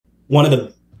one of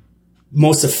the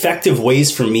most effective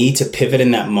ways for me to pivot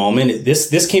in that moment,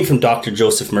 this came from Dr.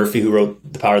 Joseph Murphy, who wrote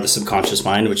The Power of the Subconscious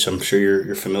Mind, which I'm sure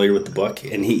you're familiar with the book.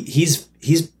 And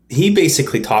he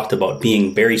basically talked about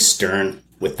being very stern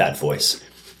with that voice.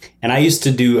 And I used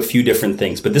to do a few different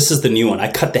things, but this is the new one. I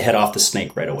cut the head off the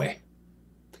snake right away.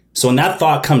 So when that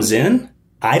thought comes in,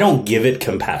 I don't give it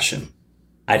compassion.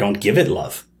 I don't give it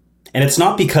love. And it's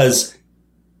not because,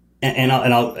 and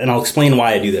I'll explain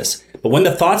why I do this. But when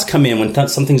the thoughts come in, when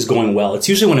something's going well, it's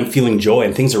usually when I'm feeling joy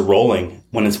and things are rolling,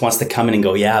 when it wants to come in and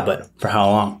go, yeah, but for how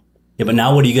long? Yeah, but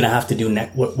now what are you going to have to do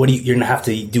next? You're going to have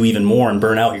to do even more and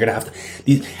burn out. You're going to have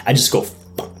to, I just go,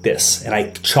 fuck this. And I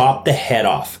chop the head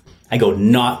off. I go,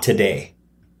 not today.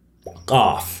 Fuck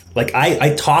off. Like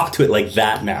I talk to it like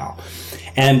that now.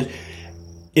 And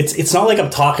it's not like I'm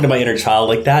talking to my inner child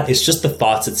like that. It's just the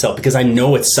thoughts itself, because I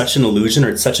know it's such an illusion, or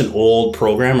it's such an old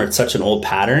program, or it's such an old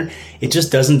pattern. It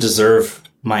just doesn't deserve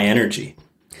my energy.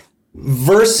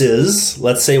 Versus,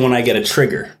 let's say when I get a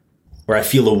trigger or I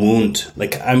feel a wound,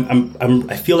 like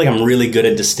I feel like I'm really good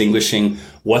at distinguishing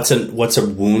what's a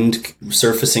wound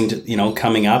surfacing to,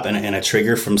 coming up and a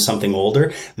trigger from something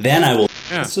older. Then I will,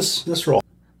 let's roll.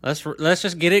 Let's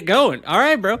just get it going. All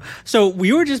right, bro. So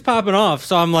we were just popping off.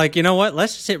 So I'm like, you know what?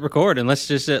 Let's just hit record and let's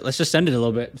just send it a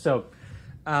little bit. So,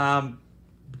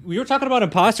 we were talking about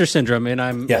imposter syndrome, and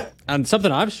on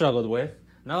something I've struggled with.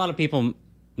 Not a lot of people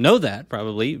know that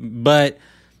probably, but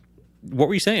what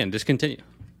were you saying? Just continue.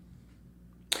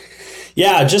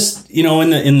 Yeah, just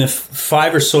in the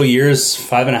 5 or so years,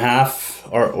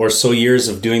 5.5 or so years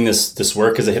of doing this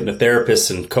work as a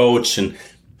hypnotherapist and coach,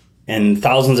 and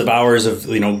thousands of hours of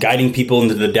guiding people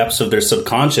into the depths of their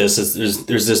subconscious,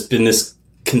 there's been this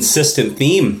consistent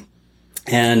theme.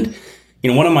 And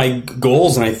one of my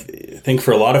goals, and I think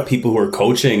for a lot of people who are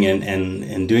coaching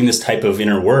and doing this type of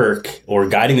inner work or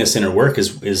guiding this inner work,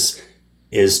 is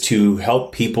to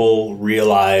help people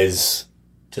realize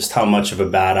just how much of a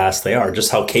badass they are,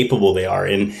 just how capable they are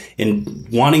in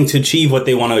wanting to achieve what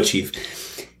they want to achieve.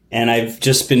 And I've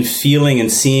just been feeling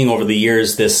and seeing over the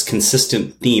years this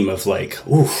consistent theme of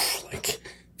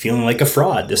feeling like a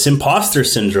fraud, this imposter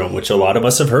syndrome, which a lot of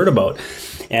us have heard about.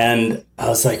 And I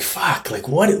was like, fuck,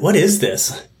 what is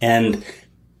this? And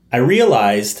I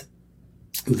realized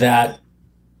that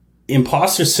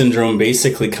imposter syndrome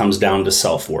basically comes down to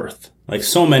self-worth. Like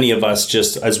so many of us,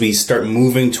 just as we start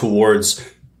moving towards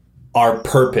our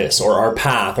purpose or our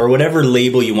path or whatever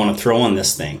label you want to throw on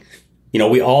this thing,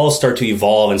 we all start to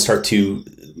evolve and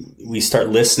we start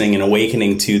listening and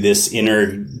awakening to this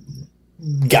inner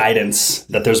guidance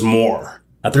that there's more,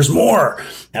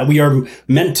 that we are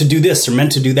meant to do this or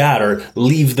meant to do that, or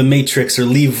leave the matrix or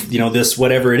leave, this,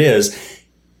 whatever it is.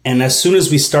 And as soon as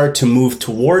we start to move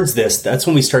towards this, that's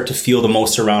when we start to feel the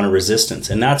most amount of resistance.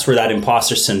 And that's where that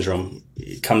imposter syndrome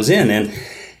comes in.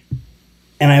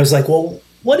 And I was like, well,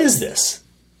 what is this?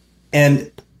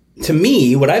 And to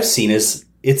me, what I've seen is,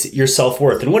 it's your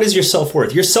self-worth. And what is your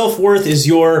self-worth? Your self-worth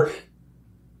is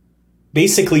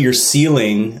basically your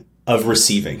ceiling of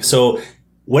receiving. So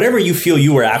whatever you feel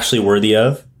you are actually worthy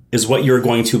of is what you're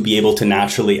going to be able to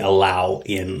naturally allow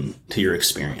into your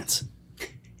experience.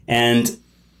 And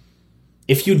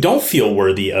if you don't feel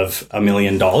worthy of $1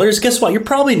 million, guess what? You're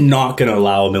probably not going to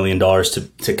allow $1 million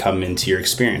to come into your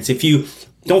experience. If you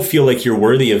don't feel like you're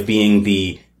worthy of being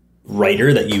the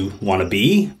writer that you want to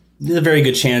be, there's a very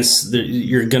good chance that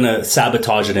you're going to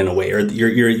sabotage it in a way, or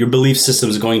your belief system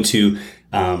is going to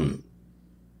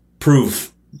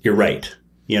prove you're right,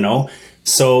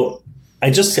 So I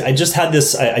just had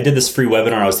this, I did this free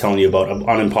webinar I was telling you about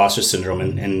on imposter syndrome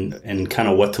and kind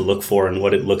of what to look for and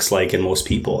what it looks like in most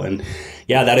people. And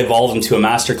yeah, that evolved into a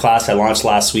masterclass I launched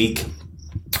last week,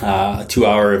 a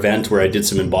 2-hour event where I did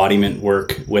some embodiment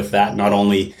work with that, not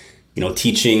only,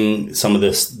 teaching some of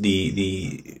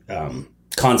the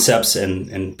concepts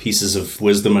and pieces of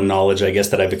wisdom and knowledge, I guess,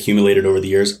 that I've accumulated over the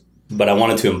years, but I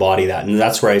wanted to embody that. And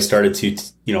that's where I started to,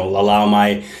 allow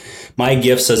my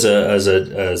gifts as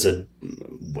a,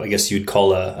 I guess you'd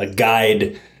call a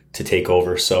guide to take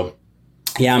over. So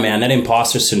yeah, man, that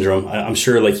imposter syndrome, I'm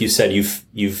sure, like you said,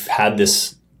 you've had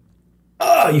this,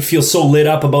 you feel so lit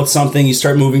up about something, you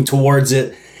start moving towards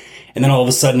it. And then all of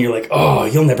a sudden you're like, oh,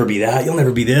 you'll never be that. You'll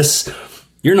never be this.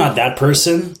 You're not that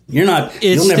person. You're not.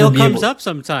 It still comes up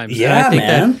sometimes. Yeah, I think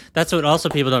man. That's what also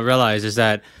people don't realize is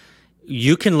that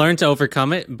you can learn to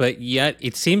overcome it, but yet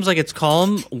it seems like it's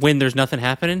calm when there's nothing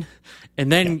happening.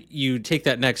 And then you take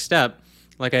that next step.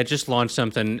 Like I just launched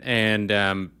something and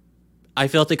I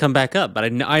felt it come back up, but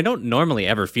I don't normally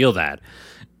ever feel that.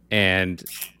 And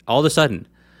all of a sudden,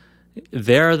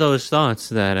 there are those thoughts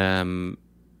that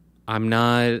I'm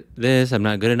not this, I'm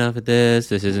not good enough at this,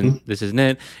 this isn't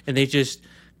it. And they just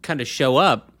kind of show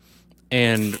up.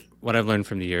 And what I've learned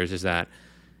from the years is that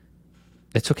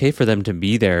it's okay for them to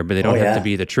be there, but they don't have to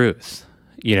be the truth,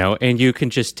 you know, and you can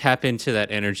just tap into that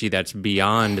energy that's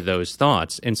beyond those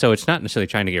thoughts. And so it's not necessarily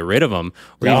trying to get rid of them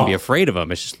or even be afraid of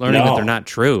them. It's just learning that they're not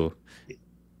true,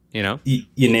 you know?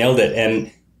 You nailed it.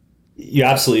 And you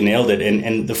absolutely nailed it.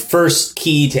 And the first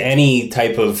key to any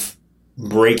type of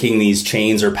breaking these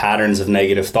chains or patterns of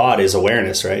negative thought is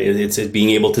awareness, right? It's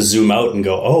being able to zoom out and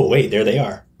go, oh, wait, there they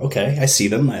are. Okay, I see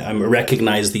them. I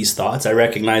recognize these thoughts. I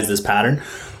recognize this pattern.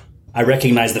 I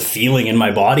recognize the feeling in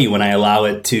my body when I allow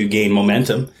it to gain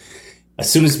momentum.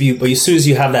 As soon as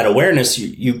you have that awareness,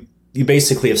 you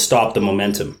basically have stopped the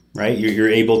momentum, right? You're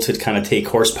able to kind of take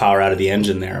horsepower out of the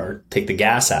engine there, or take the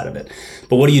gas out of it.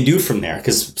 But what do you do from there?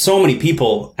 Because so many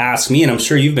people ask me, and I'm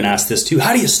sure you've been asked this too,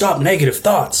 how do you stop negative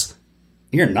thoughts?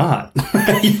 You're not.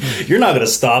 You're not going to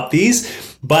stop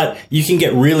these, but you can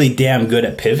get really damn good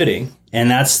at pivoting. And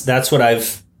that's what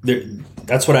I've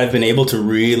been able to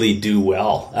really do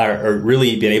well, or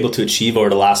really been able to achieve over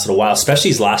the last little while, especially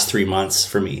these last 3 months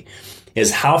for me,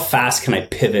 is how fast can I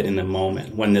pivot in the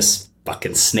moment when this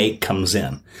fucking snake comes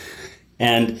in?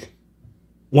 And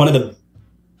one of the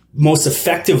most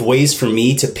effective ways for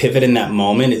me to pivot in that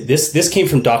moment, this came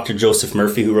from Dr. Joseph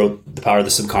Murphy, who wrote The Power of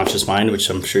the Subconscious Mind, which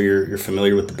I'm sure you're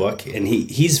familiar with the book. And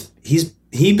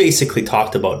he basically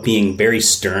talked about being very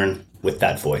stern with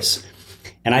that voice.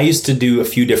 And I used to do a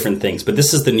few different things, but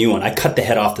this is the new one. I cut the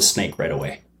head off the snake right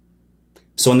away.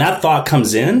 So when that thought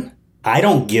comes in, I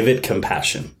don't give it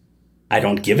compassion. I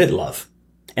don't give it love.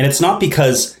 And it's not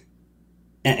because,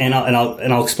 and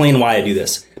I'll explain why I do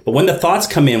this. But when the thoughts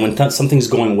come in, when something's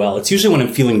going well, it's usually when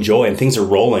I'm feeling joy and things are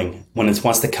rolling, when it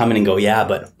wants to come in and go, yeah,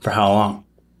 but for how long?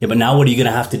 Yeah, but now what are you going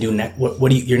to have to do next? You're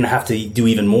going to have to do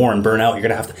even more and burn out. You're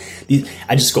going to have to,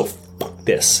 I just go, fuck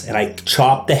this. And I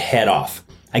chop the head off.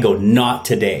 I go, not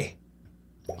today.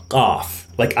 Fuck off.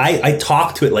 Like I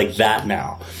talk to it like that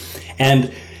now.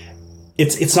 And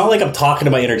it's not like I'm talking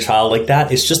to my inner child like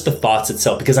that. It's just the thoughts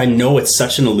itself, because I know it's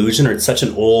such an illusion, or it's such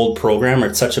an old program, or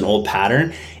it's such an old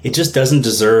pattern. It just doesn't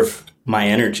deserve my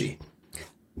energy.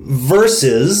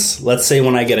 Versus, let's say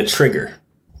when I get a trigger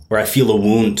or I feel a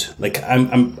wound, like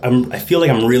I feel like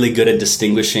I'm really good at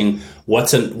distinguishing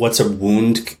what's a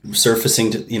wound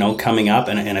surfacing, coming up,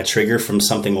 and a trigger from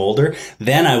something older.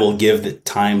 Then I will give the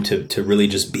time to really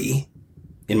just be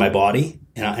in my body,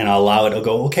 and I'll allow it. I'll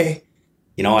go, okay,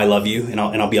 I love you, and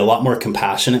I'll be a lot more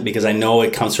compassionate, because I know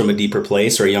it comes from a deeper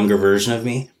place or a younger version of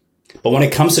me. But when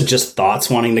it comes to just thoughts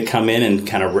wanting to come in and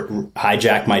kind of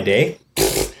hijack my day,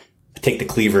 I take the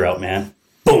cleaver out, man.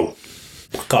 Boom.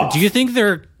 Fuck off. Do you think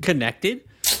they're connected?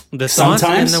 The thoughts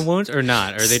and the wounds, or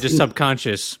not? Or are they just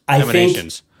subconscious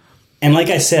emanations? And like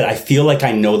I said, I feel like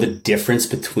I know the difference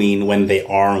between when they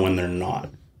are and when they're not.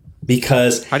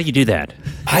 Because how do you do that?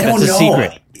 I don't know. That's a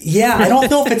secret. Yeah, I don't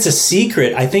know if it's a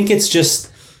secret. I think it's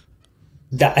just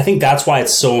that. I think that's why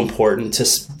it's so important to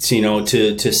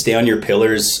stay on your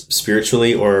pillars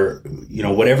spiritually, or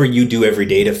whatever you do every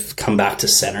day to come back to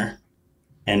center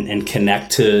and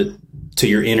connect to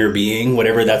your inner being,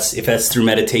 whatever that's, if that's through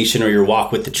meditation or your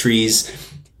walk with the trees,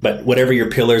 but whatever your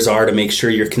pillars are, to make sure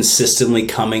you're consistently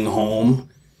coming home.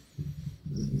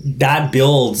 That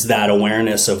builds that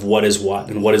awareness of what is what,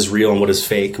 and what is real and what is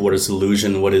fake, what is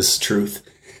illusion, what is truth.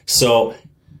 So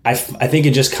I think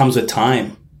it just comes with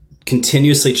time,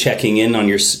 continuously checking in on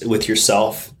with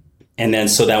yourself. And then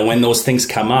so that when those things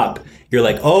come up, you're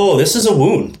like, oh, this is a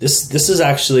wound. This is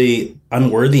actually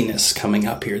unworthiness coming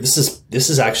up here. This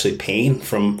is actually pain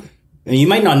from, and you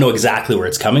might not know exactly where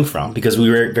it's coming from, because we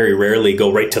very rarely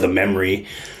go right to the memory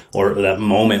or that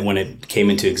moment when it came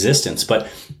into existence. But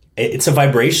it's a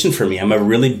vibration for me. I'm a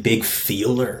really big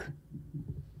feeler.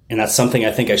 And that's something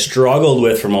I think I struggled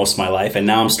with for most of my life. And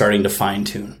now I'm starting to fine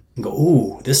tune and go,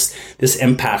 ooh, this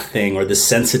empath thing, or this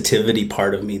sensitivity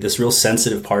part of me, this real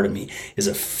sensitive part of me, is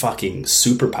a fucking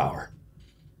superpower.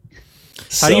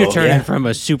 How do you turn it from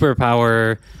a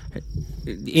superpower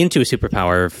into a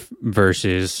superpower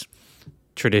versus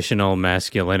traditional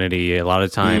masculinity? A lot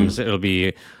of times it'll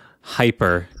be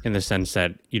hyper, in the sense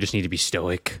that you just need to be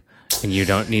stoic and you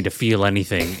don't need to feel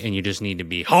anything, and you just need to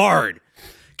be hard.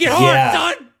 Get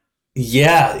hard, son!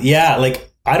 Yeah.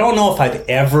 Like, I don't know if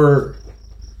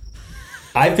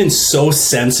I've been so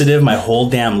sensitive my whole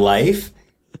damn life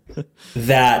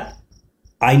that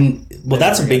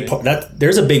that's a big part.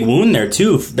 There's a big wound there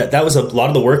too. That was a lot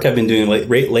of the work I've been doing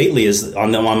lately is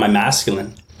on my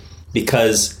masculine,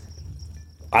 because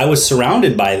I was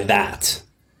surrounded by that.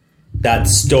 that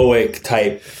stoic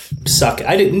type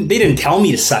they didn't tell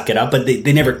me to suck it up, but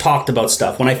they never talked about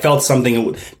stuff. When I felt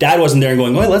something, Dad wasn't there and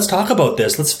going, oh, let's talk about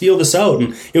this. Let's feel this out.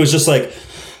 And it was just like,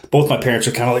 both my parents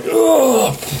are kind of like, oh,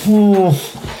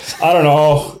 I don't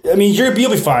know. I mean, you'll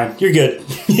be fine. You're good,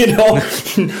 you know?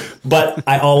 But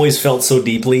I always felt so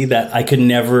deeply that I could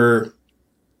never,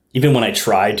 even when I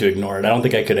tried to ignore it, I don't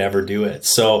think I could ever do it.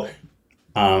 So,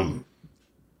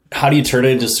 how do you turn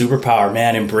it into superpower?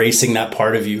 Man, embracing that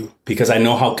part of you, because I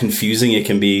know how confusing it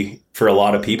can be for a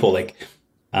lot of people. Like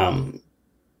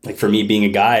for me being a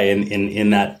guy in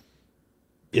that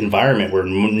environment where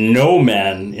no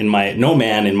man in my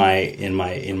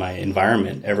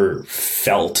environment ever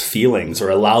felt feelings or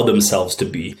allowed themselves to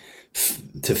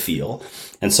feel.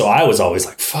 And so I was always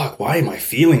like, fuck, why am I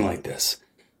feeling like this?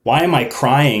 Why am I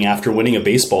crying after winning a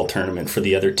baseball tournament for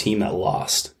the other team that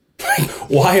lost?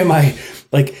 Why am I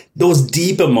like those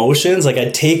deep emotions? Like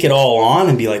I'd take it all on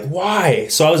and be like, why?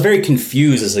 So I was very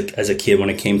confused as a kid when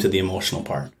it came to the emotional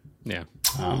part. Yeah.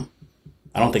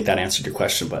 I don't think that answered your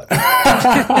question, but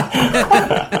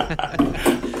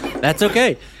that's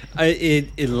okay.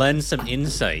 It lends some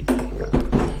insight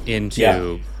into.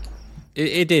 Yeah.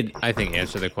 It did, I think,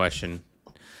 answer the question.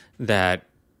 That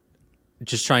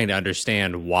just trying to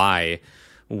understand why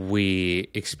we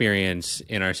experience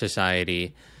in our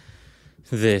society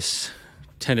this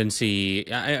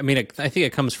tendency. I mean, I think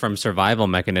it comes from survival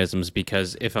mechanisms,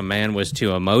 because if a man was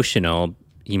too emotional,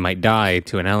 he might die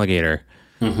to an alligator.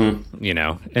 Mm-hmm. You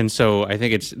know, and so I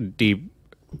think it's deep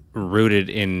rooted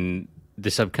in the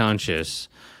subconscious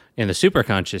and the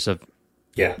superconscious of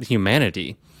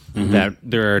humanity, mm-hmm. that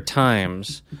there are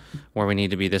times where we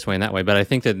need to be this way and that way. But I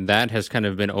think that has kind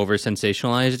of been over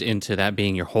sensationalized into that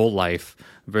being your whole life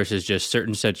versus just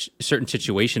certain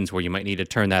situations where you might need to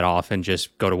turn that off and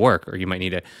just go to work, or you might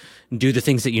need to do the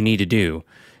things that you need to do.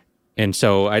 And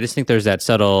so I just think there's that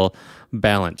subtle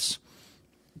balance.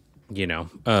 You know,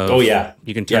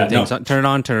 you can turn things on, turn it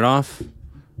on, turn it off.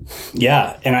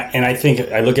 Yeah, and I think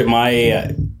I look at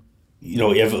my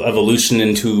evolution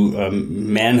into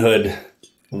manhood,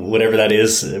 whatever that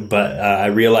is, but I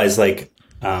realized like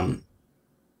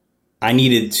I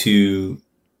needed to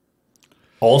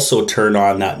also turn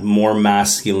on that more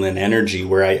masculine energy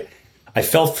where I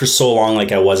felt for so long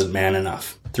like I wasn't man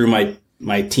enough through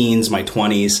my teens, my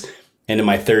 20s, into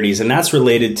my 30s, and that's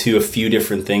related to a few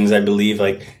different things. I believe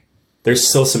like there's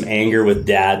still some anger with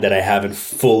Dad that I haven't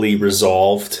fully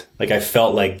resolved. Like I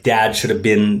felt like Dad should have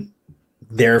been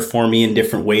there for me in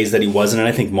different ways that he wasn't. And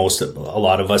I think a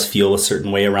lot of us feel a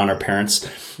certain way around our parents.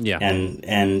 Yeah.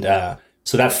 And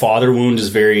so that father wound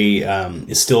is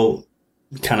is still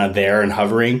kind of there and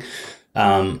hovering.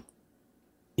 Dad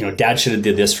should have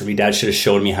did this for me. Dad should have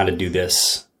showed me how to do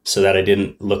this so that I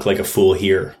didn't look like a fool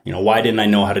here. Why didn't I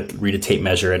know how to read a tape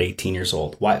measure at 18 years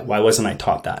old? Why wasn't I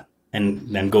taught that? And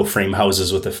then go frame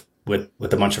houses with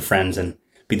a bunch of friends and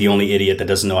be the only idiot that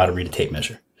doesn't know how to read a tape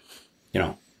measure.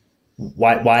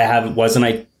 Why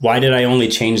did I only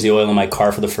change the oil in my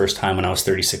car for the first time when I was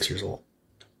 36 years old?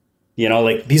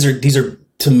 Like these are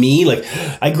to me, like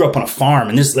I grew up on a farm,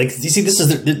 and there's like, you see,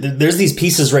 there's these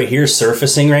pieces right here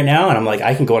surfacing right now. And I'm like,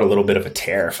 I can go on a little bit of a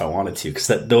tear if I wanted to, because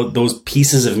those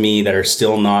pieces of me that are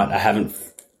still I haven't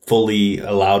fully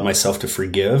allowed myself to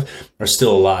forgive are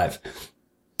still alive.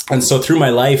 And so through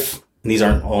my life, and these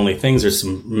aren't only things, there's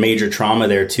some major trauma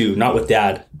there too, not with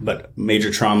Dad, but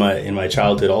major trauma in my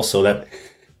childhood also that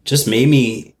just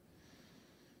made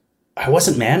I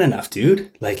wasn't man enough,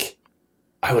 dude. Like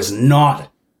I was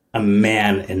not a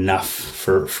man enough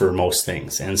for most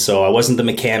things. And so I wasn't the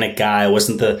mechanic guy. I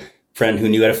wasn't the friend who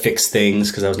knew how to fix things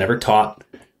because I was never taught,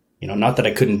 not that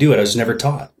I couldn't do it. I was never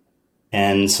taught.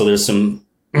 And so there's some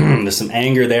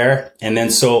anger there. And then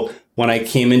so when I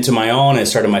came into my own, I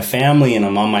started my family and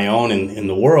I'm on my own in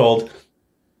the world,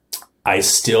 I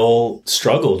still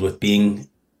struggled with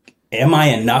am I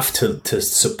enough to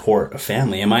support a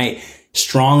family? Am I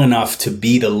strong enough to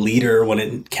be the leader when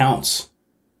it counts?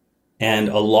 And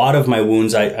a lot of my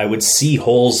wounds, I would see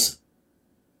holes,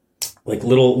 like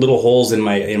little holes in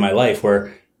my life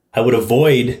where I would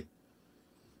avoid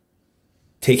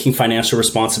taking financial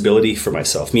responsibility for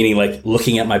myself, meaning like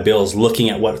looking at my bills, looking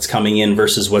at what's coming in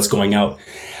versus what's going out.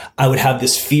 I would have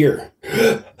this fear.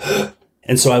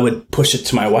 And so I would push it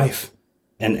to my wife,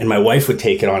 and my wife would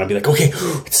take it on and be like, okay,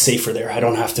 it's safer there. I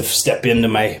don't have to step into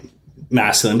my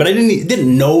masculine, but I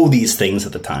didn't know these things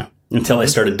at the time until I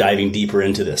started diving deeper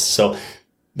into this. So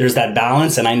there's that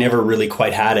balance, and I never really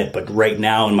quite had it. But right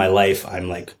now in my life, I'm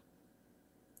like,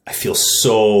 I feel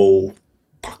so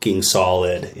fucking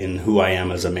solid in who I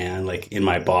am as a man. Like in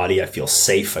my body, I feel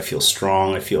safe. I feel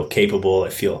strong. I feel capable. I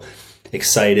feel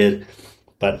excited,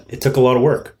 but it took a lot of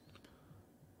work.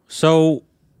 So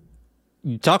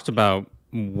you talked about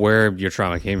where your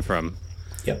trauma came from.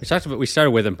 Yep. We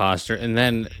started with Imposter, and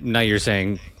then now you're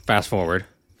saying fast forward.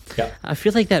 Yeah. I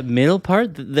feel like that middle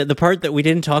part, the part that we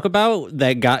didn't talk about,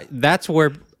 that's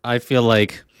where I feel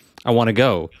like I want to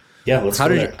go. Yeah, let's go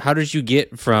there. How did you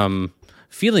get from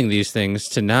feeling these things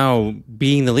to now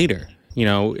being the leader? You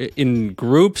know, in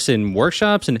groups and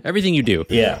workshops and everything you do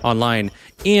online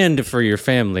and for your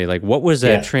family. Like, what was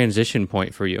that transition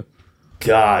point for you?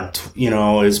 God,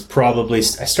 is probably, I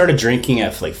started drinking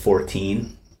at like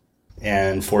 14,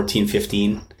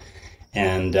 15.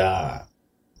 And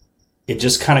it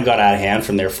just kind of got out of hand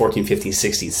from there, 14, 15,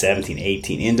 16, 17,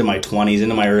 18, into my 20s,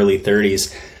 into my early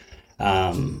 30s.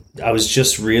 I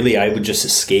would just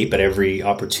escape at every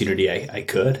opportunity I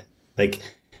could. Like,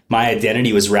 my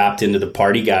identity was wrapped into the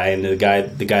party guy and the guy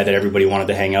that everybody wanted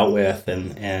to hang out with.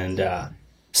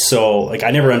 So like,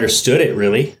 I never understood it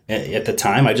really at the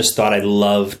time. I just thought I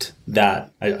loved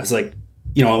that. I was like,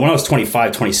 when I was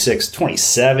 25, 26,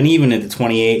 27, even into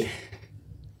 28,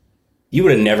 you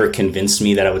would have never convinced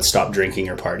me that I would stop drinking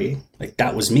or partying. Like,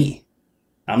 that was me.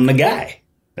 I'm the guy.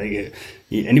 Like,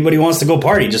 anybody wants to go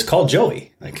party, just call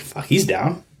Joey. Like, fuck, he's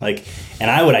down. Like, and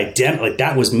I would like,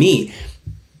 that was me.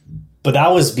 But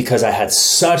that was because I had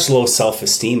such low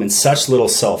self-esteem and such little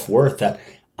self-worth that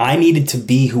I needed to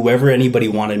be whoever anybody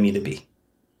wanted me to be.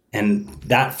 And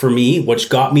that, for me, which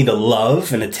got me the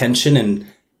love and attention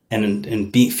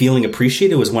and feeling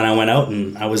appreciated, was when I went out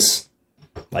and I was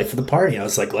life of the party. I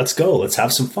was like, let's go. Let's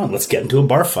have some fun. Let's get into a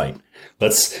bar fight.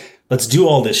 Let's do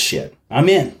all this shit. I'm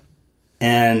in.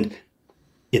 And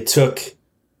it took,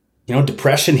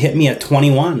 depression hit me at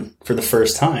 21 for the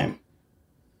first time.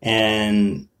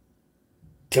 And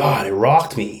God, it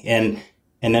rocked me. And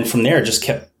then from there, it just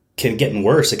kept getting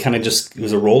worse. It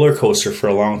was a roller coaster for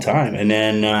a long time. And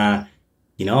then,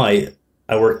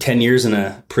 I worked 10 years in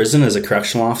a prison as a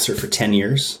correctional officer for 10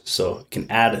 years. So you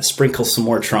can sprinkle some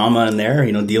more trauma in there,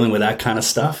 dealing with that kind of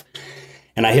stuff.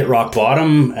 And I hit rock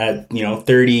bottom at,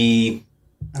 30,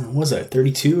 I don't know, was I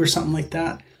 32 or something like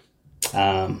that?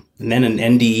 And then an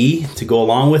NDE to go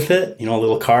along with it, a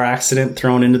little car accident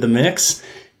thrown into the mix.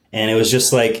 And it was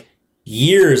just like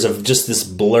years of just this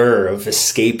blur of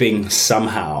escaping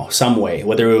somehow, some way,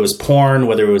 whether it was porn,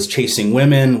 whether it was chasing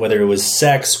women, whether it was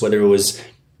sex, whether it was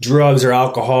drugs or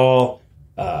alcohol,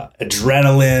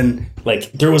 adrenaline.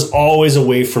 Like, there was always a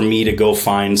way for me to go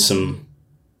find some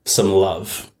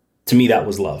love. To me, that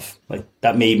was love. Like,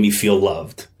 that made me feel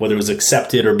loved, whether it was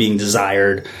accepted or being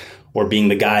desired or being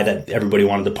the guy that everybody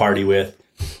wanted to party with.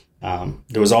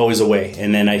 There was always a way.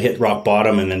 And then I hit rock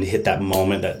bottom, and then hit that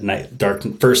moment, that night,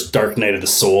 first dark night of the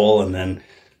soul. And then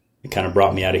it kind of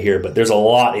brought me out of here. But there's a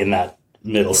lot in that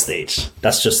middle stage.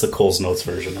 That's just the Coles Notes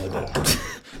version of that.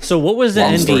 So what was the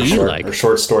NDE like? Or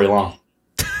short story long.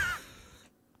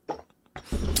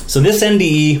 So this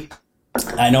NDE,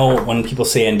 I know when people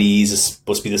say NDEs, it's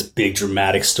supposed to be this big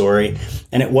dramatic story.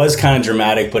 And it was kind of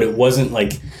dramatic, but it wasn't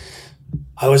like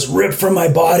I was ripped from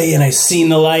my body and I seen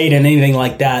the light and anything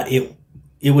like that.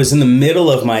 It was in the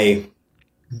middle of my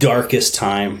darkest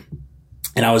time.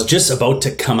 And I was just about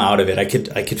to come out of it. I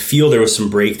could feel there was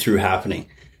some breakthrough happening.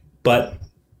 But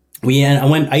I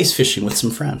went ice fishing with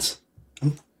some friends.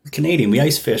 We're Canadian, we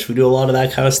ice fish, we do a lot of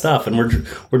that kind of stuff. And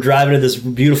we're driving to this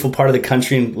beautiful part of the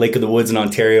country in Lake of the Woods in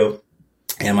Ontario.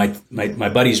 And my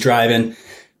buddy's driving,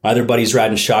 my other buddy's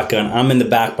riding shotgun. I'm in the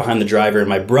back behind the driver, and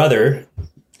my brother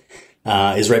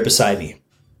is right beside me.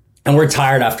 And we're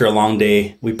tired after a long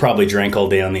day. We probably drank all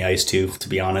day on the ice too, to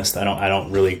be honest. I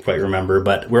don't really quite remember,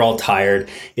 but we're all tired.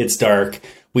 It's dark.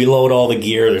 We load all the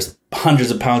gear. There's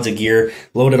hundreds of pounds of gear.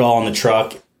 Load it all in the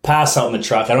truck. Pass out in the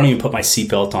truck. I don't even put my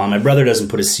seatbelt on. My brother doesn't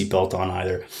put his seatbelt on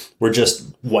either. We're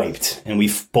just wiped, and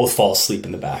we both fall asleep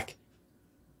in the back.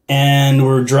 And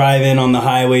we're driving on the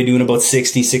highway doing about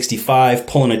 60, 65,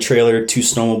 pulling a trailer, 2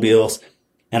 snowmobiles.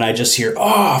 And I just hear,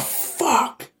 oh,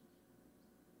 fuck.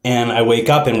 And I wake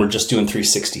up, and we're just doing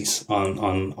 360s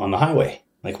on the highway.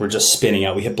 Like, we're just spinning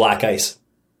out. We hit black ice.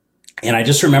 And I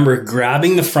just remember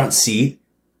grabbing the front seat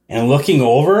and looking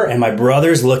over, and my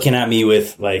brother's looking at me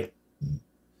with like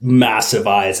massive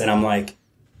eyes. And I'm like,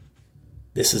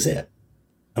 this is it.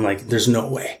 I'm like, there's no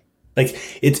way. Like,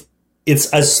 it's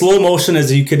as slow motion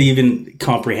as you could even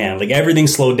comprehend. Like, everything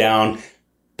slowed down,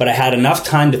 but I had enough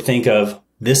time to think of,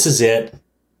 this is it.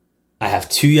 I have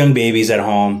 2 young babies at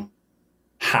home.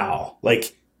 How?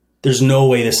 Like, there's no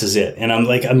way this is it. And I'm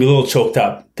a little choked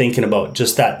up thinking about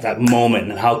just that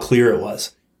moment and how clear it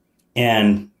was.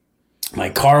 And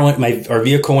our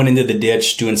vehicle went into the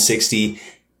ditch doing 60.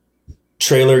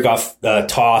 trailer got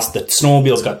tossed. The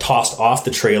snowmobiles got tossed off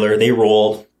the trailer. They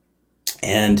rolled,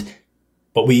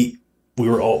 but we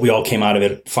all came out of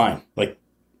it fine, like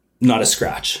not a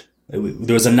scratch.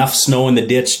 There was enough snow in the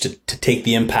ditch to take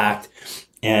the impact,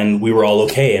 and we were all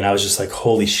okay. And I was just like,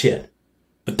 holy shit.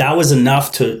 But that was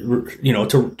enough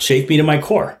to shake me to my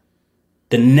core.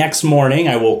 The next morning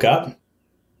I woke up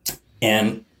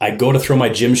and I'd go to throw my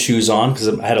gym shoes on because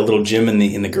I had a little gym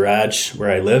in the garage where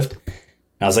I lived. And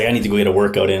I was like, I need to go get a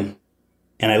workout in.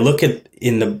 And I look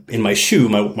in my shoe,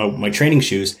 my training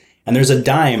shoes, and there's a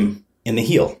dime in the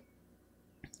heel.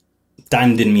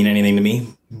 Dime didn't mean anything to me.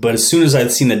 But as soon as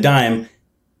I'd seen the dime,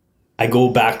 I go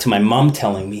back to my mom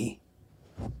telling me,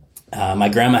 my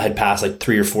grandma had passed like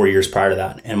 3 or 4 years prior to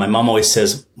that. And my mom always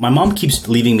says, my mom keeps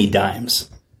leaving me dimes.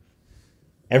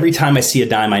 Every time I see a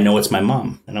dime, I know it's my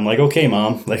mom. And I'm like, okay,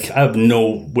 mom. Like, I have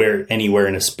anywhere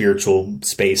in a spiritual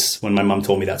space when my mom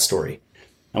told me that story.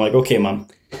 I'm like, okay, mom.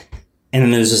 And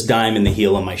then there's this dime in the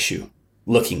heel of my shoe,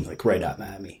 looking like right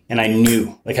at me. And I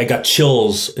knew, like, I got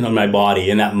chills in my body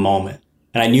in that moment.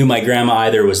 And I knew my grandma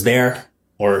either was there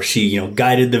or she,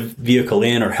 guided the vehicle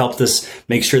in or helped us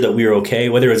make sure that we were okay.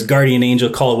 Whether it's guardian angel,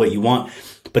 call it what you want.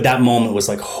 But that moment was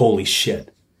like, holy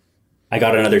shit. I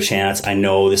got another chance. I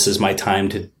know this is my time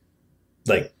to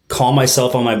like call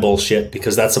myself on my bullshit,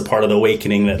 because that's a part of the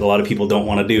awakening that a lot of people don't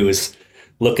want to do, is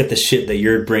look at the shit that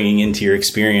you're bringing into your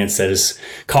experience that is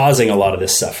causing a lot of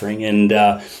this suffering. And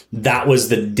that was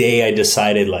the day I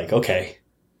decided, like, okay,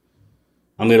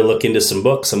 I'm going to look into some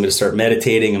books. I'm going to start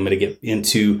meditating. I'm going to get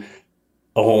into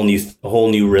a whole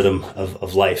new rhythm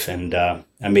of life. And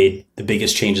I made the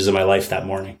biggest changes in my life that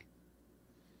morning.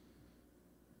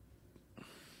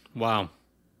 Wow.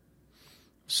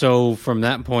 So from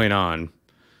that point on,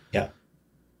 yeah.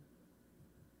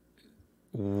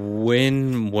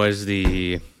 When was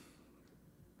the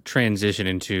transition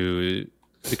into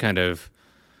the kind of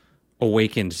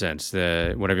awakened sense,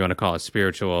 the whatever you want to call it,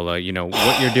 spiritual, what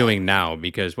you're doing now?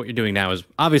 Because what you're doing now is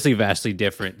obviously vastly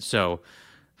different. So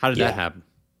how did that happen?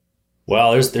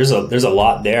 Well, there's a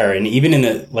lot there. And even in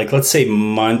the, like, let's say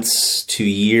months to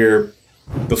year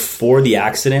before the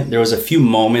accident, there was a few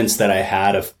moments that I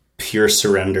had of pure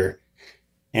surrender.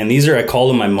 And I call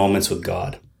them my moments with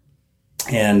God.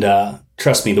 And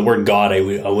trust me, the word God, I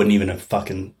wouldn't even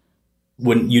have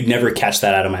you'd never catch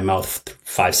that out of my mouth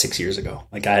 5-6 years ago.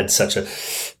 Like, I had such a,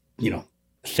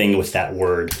 thing with that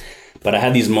word. But I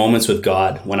had these moments with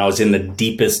God when I was in the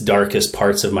deepest, darkest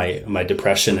parts of my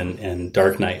depression and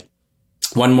dark night.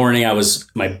 One morning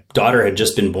my daughter had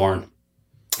just been born.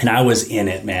 And I was in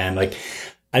it, man. Like,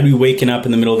 I'd be waking up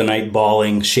in the middle of the night,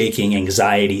 bawling, shaking,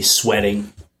 anxiety,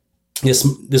 sweating.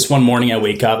 This one morning I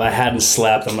wake up, I hadn't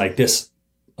slept. I'm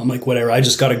like, whatever. I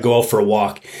just got to go out for a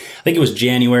walk. I think it was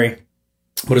January,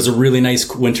 but it was a really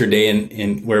nice winter day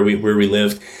in where we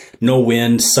lived. No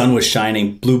wind, sun was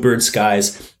shining, bluebird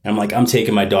skies. And I'm like, I'm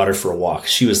taking my daughter for a walk.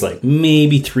 She was like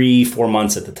maybe 3-4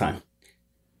 months at the time.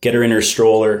 Get her in her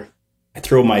stroller. I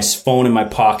throw my phone in my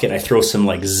pocket. I throw some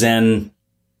like Zen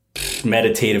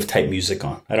meditative type music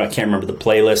on. I can't remember the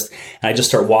playlist. And I just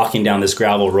start walking down this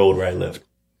gravel road where I lived.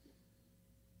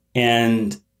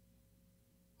 And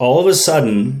all of a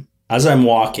sudden, as I'm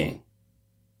walking,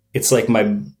 it's like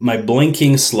my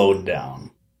blinking slowed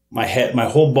down. My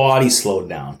whole body slowed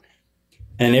down.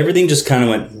 And everything just kind of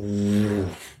went.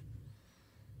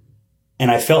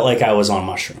 And I felt like I was on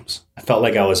mushrooms. I felt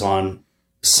like I was on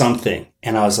something.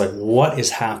 And I was like, what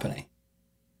is happening?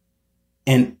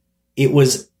 And it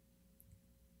was,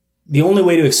 the only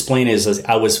way to explain it is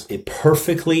I was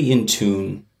perfectly in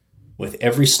tune with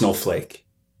every snowflake,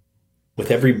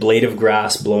 with every blade of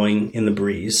grass blowing in the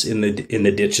breeze in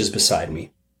the ditches beside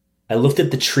me. I looked at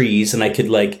the trees and I could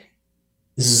like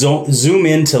zoom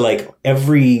into like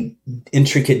every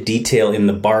intricate detail in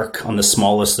the bark on the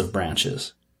smallest of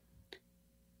branches.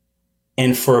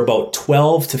 And for about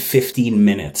 12 to 15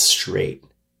 minutes straight,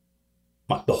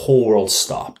 the whole world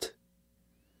stopped.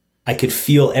 I could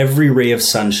feel every ray of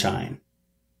sunshine.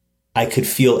 I could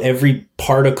feel every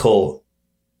particle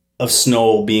of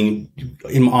snow being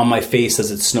on my face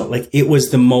as it snowed. Like, it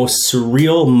was the most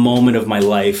surreal moment of my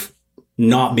life,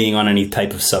 not being on any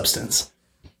type of substance.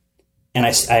 And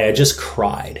I just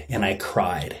cried and I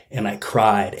cried and I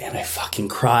cried and I fucking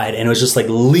cried. And it was just like,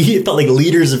 it felt like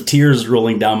liters of tears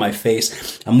rolling down my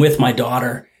face. I'm with my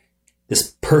daughter,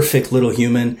 this perfect little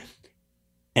human.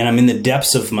 And I'm in the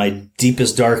depths of my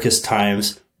deepest, darkest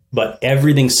times, but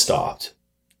everything stopped.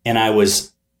 And it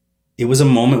was a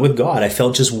moment with God. I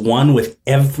felt just one with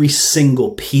every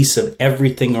single piece of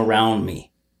everything around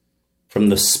me. From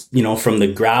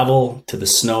the gravel to the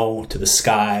snow, to the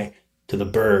sky, to the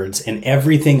birds, and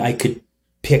everything I could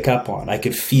pick up on, I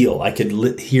could feel, I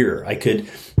could hear, I could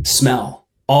smell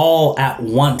all at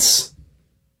once.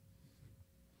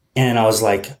 And I was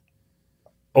like,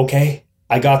 okay,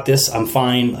 I got this. I'm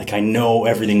fine. Like, I know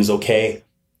everything's okay.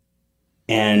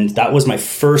 And that was my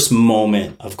first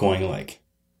moment of going like,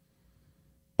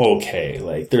 okay,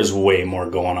 like there's way more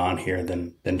going on here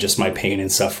than just my pain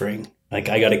and suffering. Like,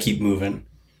 I got to keep moving.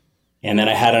 And then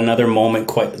I had another moment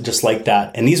quite just like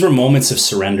that. And these were moments of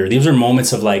surrender. These were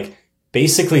moments of like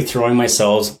basically throwing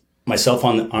myself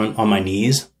on my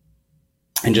knees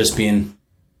and just being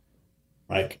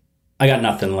like, I got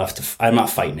nothing left. I'm not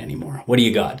fighting anymore. What do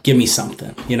you got? Give me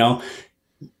something. You know,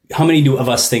 how many of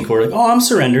us think we're like, oh, I'm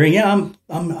surrendering. Yeah,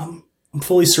 I'm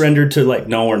fully surrendered to, like,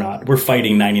 no, we're not. We're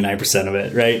fighting 99% of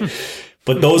it. Right.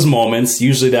 But those moments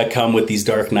usually that come with these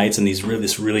dark nights and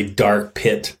this really dark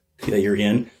pit that you're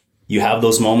in, you have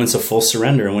those moments of full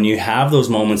surrender. And when you have those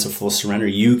moments of full surrender,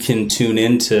 you can tune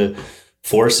into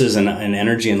forces and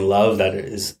energy and love that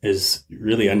is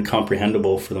really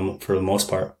incomprehensible for the most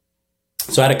part.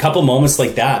 So I had a couple moments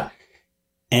like that.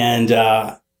 And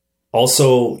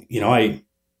also, you know, I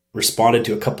responded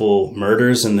to a couple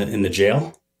murders in the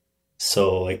jail.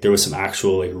 So like there was some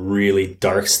actual like really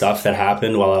dark stuff that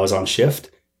happened while I was on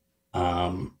shift.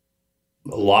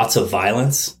 Lots of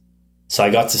violence. So I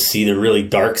got to see the really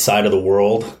dark side of the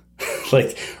world,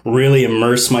 like really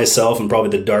immerse myself in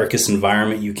probably the darkest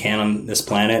environment you can on this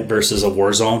planet versus a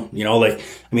war zone. You know, like,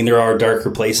 I mean, there are darker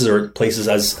places or places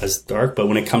as dark, but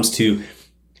when it comes to,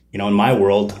 you know, in my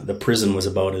world, the prison was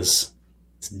about as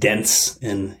dense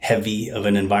and heavy of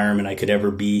an environment I could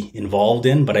ever be involved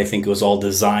in. But I think it was all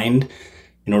designed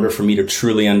in order for me to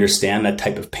truly understand that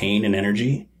type of pain and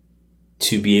energy,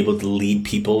 to be able to lead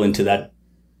people into the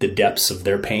depths of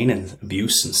their pain and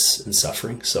abuse and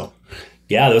suffering. So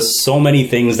yeah, there's so many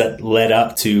things that led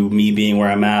up to me being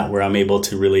where I'm at, where I'm able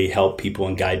to really help people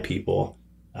and guide people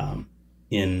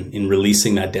in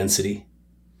releasing that density.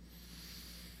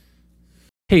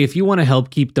 Hey, if you want to help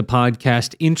keep the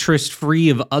podcast interest-free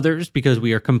of others, because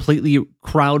we are completely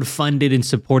crowd-funded and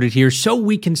supported here so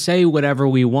we can say whatever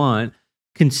we want,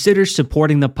 consider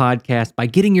supporting the podcast by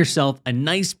getting yourself a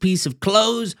nice piece of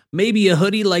clothes, maybe a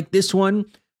hoodie like this one.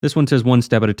 This one says one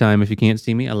step at a time if you can't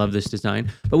see me. I love this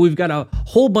design. But we've got a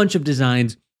whole bunch of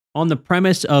designs on the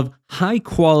premise of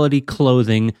high-quality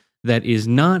clothing that is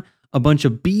not a bunch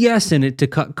of BS in it to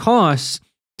cut costs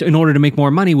in order to make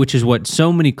more money, which is what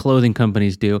so many clothing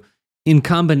companies do, in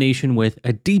combination with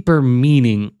a deeper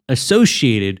meaning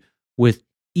associated with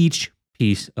each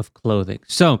piece of clothing.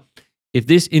 So if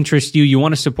this interests you, you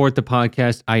want to support the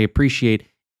podcast, I appreciate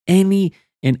any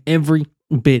and every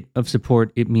bit of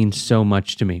support. It means so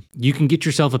much to me. You can get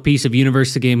yourself a piece of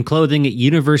Universe the Game clothing at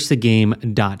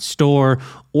universethegame.store,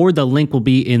 or the link will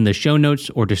be in the show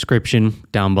notes or description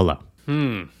down below.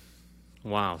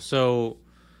 Wow. So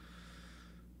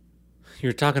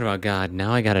you're talking about God.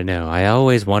 Now I got to know. I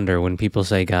always wonder when people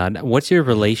say God, what's your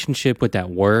relationship with that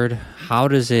word? How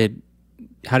do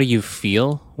you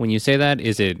feel when you say that?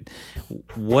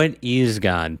 What is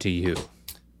God to you?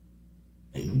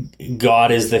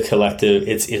 God is the collective.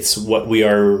 It's what we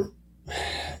are.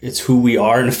 It's who we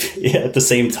are, and at the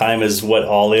same time as what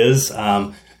all is.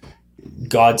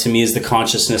 God to me is the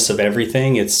consciousness of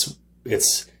everything. It's.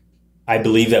 I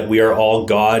believe that we are all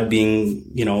God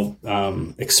being,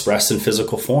 expressed in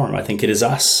physical form. I think it is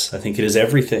us. I think it is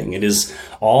everything. It is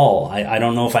all. I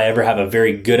don't know if I ever have a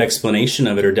very good explanation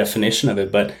of it or definition of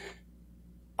it, but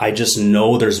I just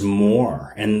know there's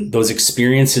more. And those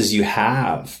experiences you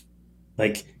have,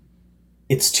 like,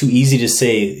 it's too easy to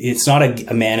say. It's not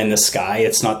a man in the sky.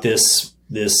 It's not this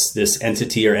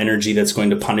entity or energy that's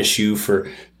going to punish you for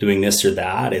doing this or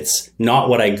that. It's not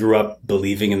what I grew up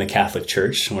believing in the Catholic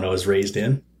Church and what I was raised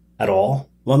in at all.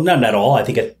 Well, not at all. I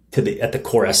think at the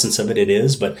core essence of it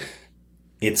is, but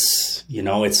it's,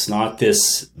 it's not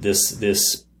this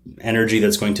energy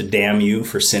that's going to damn you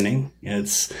for sinning.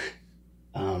 It's,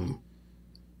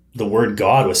 the word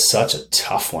God was such a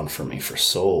tough one for me for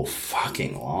so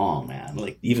fucking long, man.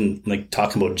 Like, even like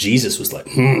talking about Jesus was like,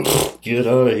 get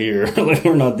out of here. Like,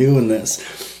 we're not doing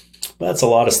this. But that's a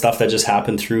lot of stuff that just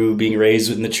happened through being raised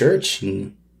in the church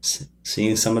and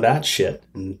seeing some of that shit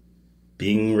and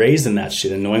being raised in that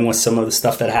shit and knowing what some of the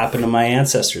stuff that happened to my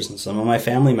ancestors and some of my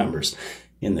family members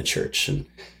in the church.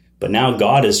 But now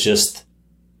God is just,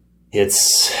 I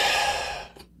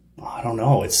don't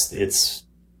know. It's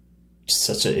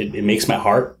it makes my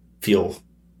heart feel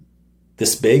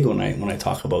this big when I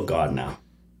talk about God now.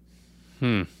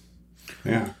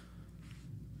 Yeah.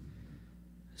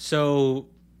 So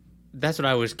that's what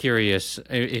I was curious,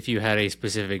 if you had a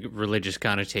specific religious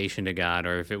connotation to God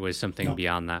or if it was something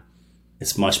beyond that.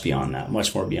 It's much beyond that,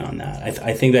 much more beyond that.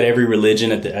 I think that every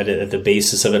religion at the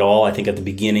basis of it all, I think at the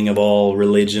beginning of all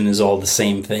religion is all the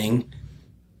same thing.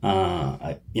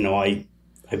 I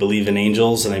believe in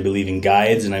angels, and I believe in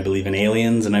guides, and I believe in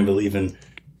aliens, and I believe in,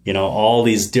 all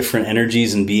these different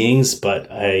energies and beings,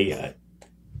 but I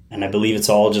believe it's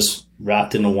all just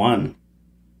wrapped into one.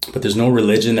 But there's no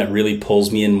religion that really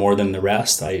pulls me in more than the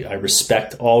rest. I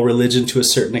respect all religion to a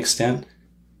certain extent,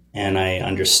 and I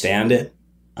understand it.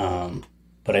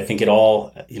 But I think it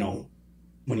all,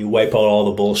 when you wipe out all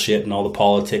the bullshit and all the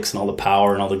politics and all the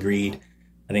power and all the greed,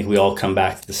 I think we all come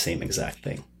back to the same exact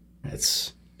thing.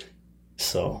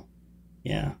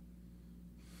 Yeah.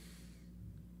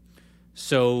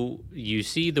 So you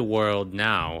see the world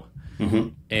now, Mm-hmm.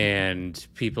 and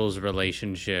people's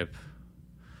relationship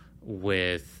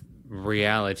with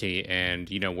reality, and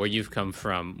where you've come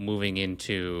from, moving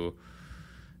into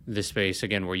the space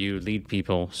again where you lead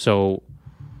people. So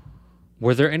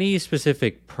were there any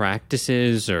specific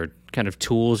practices or kind of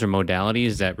tools or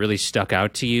modalities that really stuck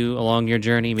out to you along your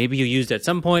journey? Maybe you used at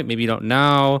some point, maybe you don't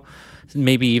now,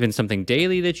 maybe even something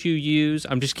daily that you use.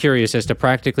 I'm just curious as to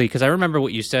practically, because I remember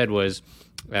what you said was,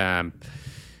 I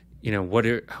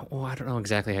don't know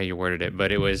exactly how you worded it,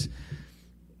 but it was,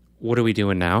 what are we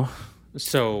doing now?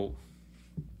 So,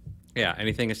 yeah,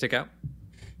 anything to stick out?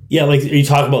 Yeah, like, are you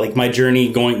talking about like my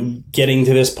journey getting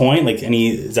to this point? Like,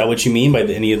 is that what you mean by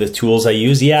any of the tools I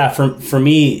use? Yeah, for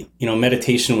me,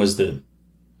 meditation was the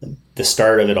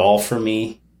start of it all for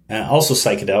me. Also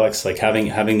psychedelics, like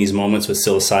having these moments with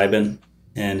psilocybin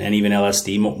and even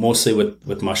LSD, mostly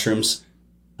with mushrooms,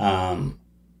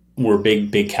 were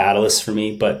big catalysts for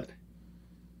me. But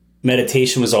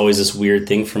meditation was always this weird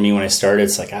thing for me when I started.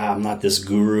 It's like, I'm not this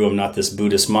guru, I'm not this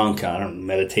Buddhist monk. I don't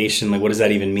meditation. Like, what does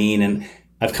that even mean? And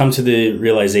I've come to the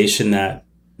realization that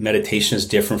meditation is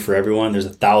different for everyone. There's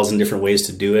 1,000 different ways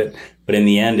to do it. But in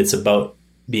the end, it's about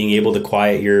being able to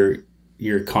quiet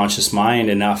your conscious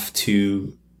mind enough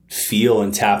to feel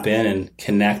and tap in and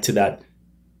connect to that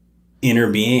inner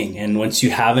being. And once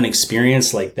you have an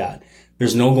experience like that,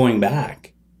 there's no going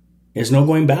back. There's no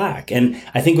going back. And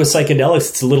I think with psychedelics,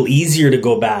 it's a little easier to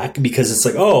go back because it's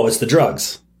like, oh, it's the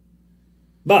drugs.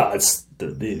 But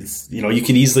you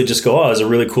can easily just go, oh, it was a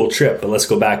really cool trip, but let's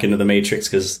go back into the matrix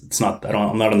because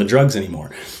I'm not on the drugs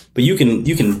anymore. But you can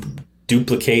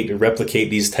duplicate or replicate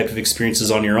these type of experiences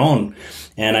on your own.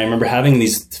 And I remember having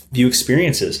these few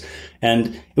experiences, and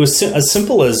it was as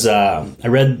simple as I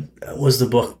read was the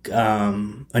book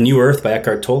A New Earth by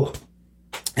Eckhart Tolle,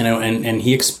 and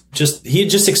he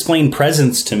just explained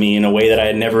presence to me in a way that I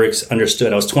had never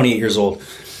understood. I was 28 years old.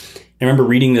 I remember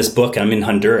reading this book. I'm in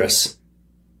Honduras.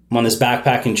 I'm on this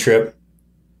backpacking trip,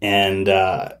 and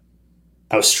I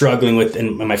was struggling with,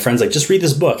 and my friend's like, just read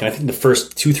this book. And I think the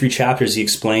first 2-3 chapters, he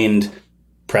explained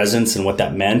presence and what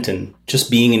that meant and just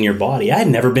being in your body. I had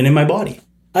never been in my body.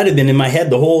 I'd have been in my head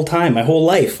the whole time, my whole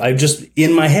life. I just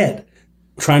in my head,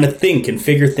 trying to think and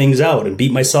figure things out and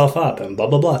beat myself up and blah,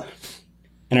 blah, blah.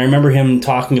 And I remember him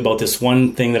talking about this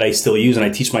one thing that I still use and I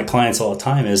teach my clients all the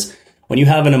time is when you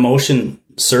have an emotion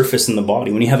surface in the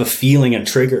body, when you have a feeling, a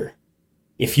trigger,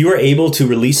 if you are able to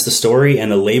release the story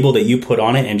and the label that you put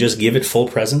on it and just give it full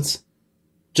presence,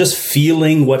 just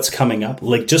feeling what's coming up,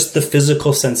 like just the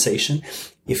physical sensation,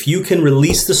 if you can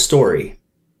release the story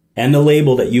and the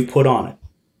label that you put on it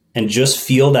and just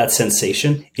feel that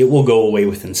sensation, it will go away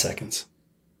within seconds.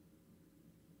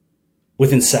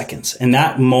 Within seconds. And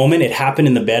that moment, it happened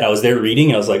in the bed. I was there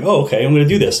reading. I was like, oh, okay, I'm going to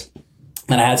do this.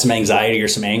 And I had some anxiety or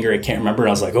some anger. I can't remember. And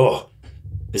I was like, oh,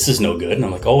 this is no good. And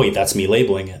I'm like, oh, wait, that's me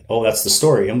labeling it. Oh, that's the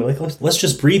story. I'm like, let's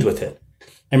just breathe with it.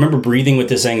 I remember breathing with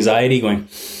this anxiety going,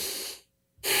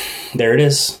 there it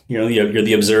is. You're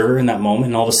the observer in that moment.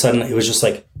 And all of a sudden it was just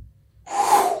like,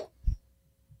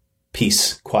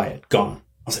 peace, quiet, gone.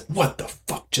 I was like, what the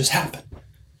fuck just happened?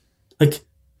 Like,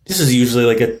 this is usually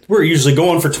we're usually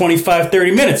going for 25,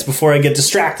 30 minutes before I get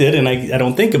distracted and I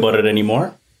don't think about it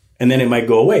anymore. And then it might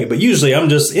go away. But usually I'm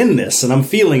just in this and I'm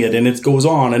feeling it and it goes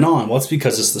on and on. Well, it's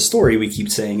because it's the story we keep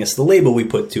saying. It's the label we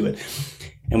put to it.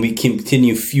 And we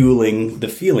continue fueling the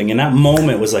feeling. And that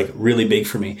moment was like really big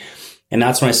for me. And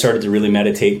that's when I started to really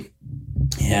meditate.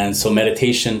 And so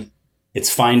meditation,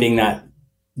 it's finding that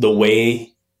the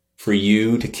way for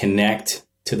you to connect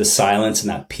to the silence and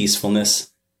that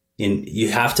peacefulness. And you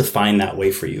have to find that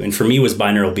way for you. And for me, it was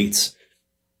binaural beats.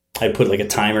 I put like a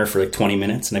timer for like 20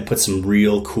 minutes and I put some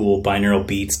real cool binaural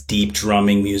beats, deep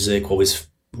drumming music, always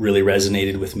really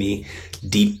resonated with me,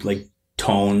 deep like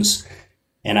tones.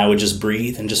 And I would just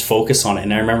breathe and just focus on it.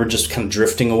 And I remember just kind of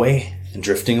drifting away and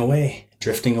drifting away,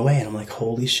 drifting away. And I'm like,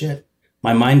 holy shit,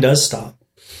 my mind does stop.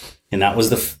 And that was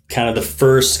the kind of the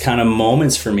first kind of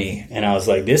moments for me. And I was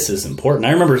like, this is important.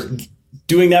 I remember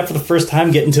doing that for the first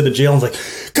time, getting to the jail. And I was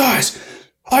like, guys,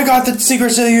 I got the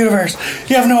secrets of the universe.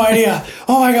 You have no idea.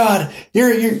 Oh my God,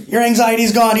 your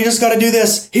anxiety's gone. You just got to do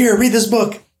this. Here, read this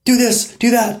book. Do this,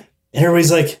 do that. And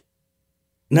everybody's like,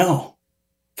 no,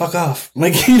 fuck off.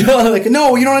 Like, you know, like,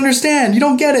 no, you don't understand. You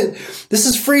don't get it. This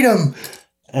is freedom.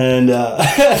 And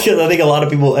because I think a lot of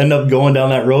people end up going down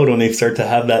that road when they start to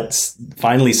have that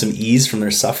finally some ease from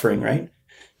their suffering, right?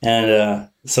 And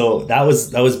so that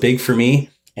was big for me.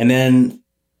 And then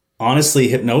honestly,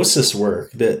 hypnosis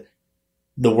work, the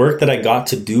work that I got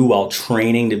to do while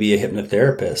training to be a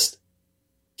hypnotherapist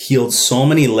healed so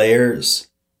many layers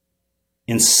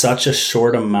in such a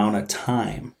short amount of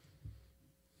time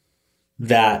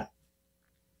that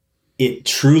it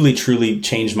truly, truly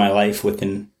changed my life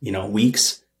within,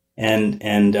 weeks. And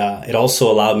it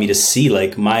also allowed me to see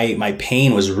like my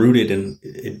pain was rooted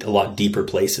in a lot deeper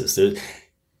places.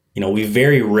 We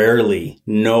very rarely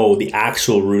know the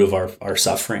actual root of our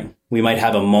suffering. We might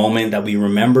have a moment that we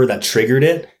remember that triggered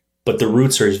it, but the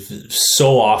roots are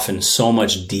so often so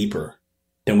much deeper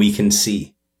than we can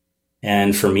see.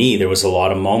 And for me, there was a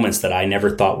lot of moments that I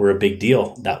never thought were a big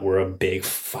deal that were a big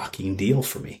fucking deal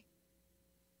for me.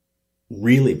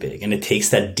 Really big. And it takes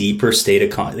that deeper state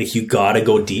of like you got to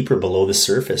go deeper below the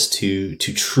surface to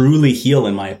truly heal,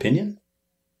 in my opinion.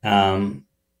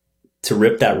 To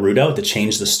rip that root out, to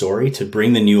change the story, to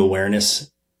bring the new awareness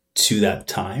to that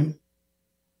time.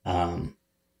 And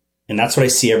that's what I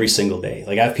see every single day.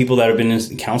 Like I have people that have been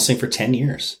in counseling for 10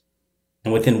 years.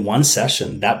 And within one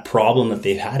session, that problem that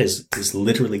they've had is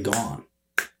literally gone.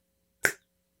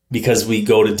 Because we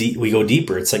go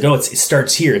deeper. It's like, oh, it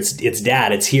starts here. It's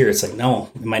dad. It's here. It's like, no,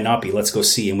 it might not be. Let's go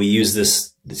see. And we use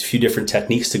this few different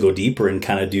techniques to go deeper and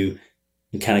kind of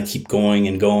keep going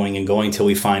and going and going till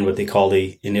we find what they call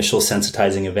the initial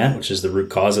sensitizing event, which is the root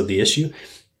cause of the issue.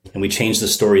 And we change the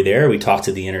story there. We talk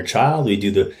to the inner child.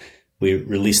 We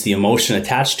release the emotion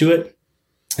attached to it.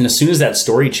 And as soon as that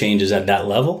story changes at that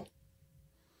level,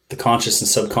 the conscious and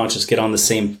subconscious get on the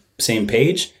same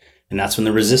page. And that's when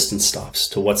the resistance stops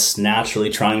to what's naturally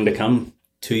trying to come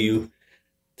to you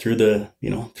through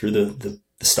the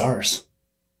stars.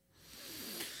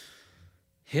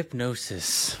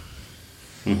 Hypnosis.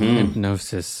 Mm-hmm.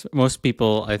 Hypnosis. Most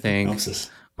people, I think,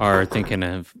 are thinking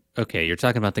of, okay, you're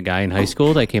talking about the guy in high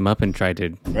school that came up and tried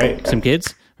to some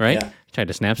kids, right? Yeah. Tried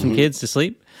to snap some kids to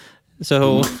sleep.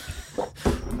 So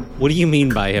what do you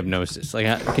mean by hypnosis? Like,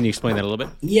 can you explain that a little bit?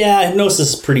 Yeah,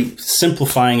 hypnosis is pretty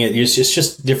simplifying it. It's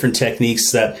just different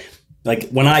techniques that, like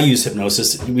when I use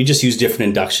hypnosis, we just use different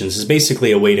inductions. It's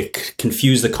basically a way to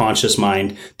confuse the conscious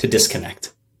mind to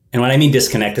disconnect. And when I mean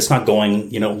disconnect, it's not going,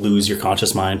 lose your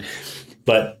conscious mind.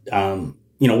 But,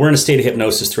 we're in a state of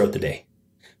hypnosis throughout the day.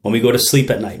 When we go to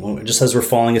sleep at night, just as we're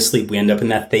falling asleep, we end up in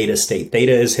that theta state.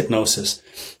 Theta is hypnosis.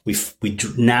 We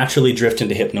naturally drift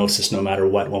into hypnosis no matter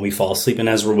what when we fall asleep and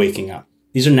as we're waking up.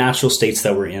 These are natural states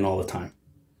that we're in all the time.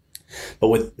 But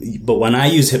when I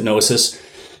use hypnosis,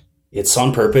 it's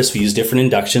on purpose. We use different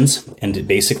inductions. And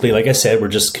basically, like I said, we're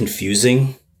just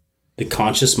confusing the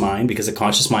conscious mind because the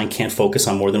conscious mind can't focus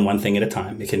on more than one thing at a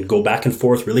time. It can go back and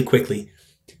forth really quickly.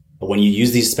 But when you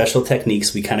use these special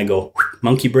techniques, we kind of go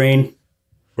monkey brain.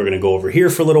 We're going to go over here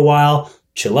for a little while,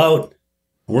 chill out.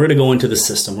 And we're going to go into the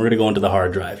system. We're going to go into the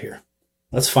hard drive here.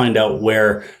 Let's find out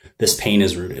where this pain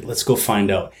is rooted. Let's go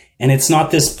find out. And it's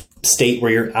not this state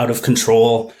where you're out of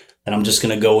control and I'm just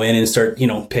going to go in and start,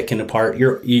 picking apart.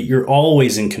 You're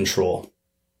always in control.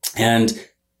 And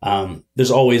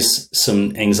there's always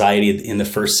some anxiety in the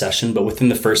first session, but within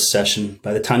the first session,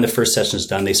 by the time the first session is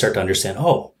done, they start to understand,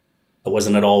 oh, that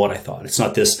wasn't at all what I thought. It's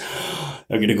not this,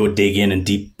 I'm going to go dig in and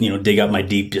dig up my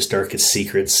deepest, darkest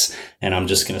secrets, and I'm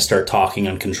just going to start talking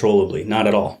uncontrollably. Not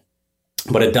at all.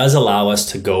 But it does allow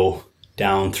us to go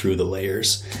down through the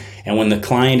layers. And when the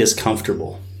client is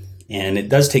comfortable, and it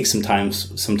does take some time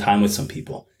with some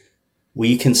people,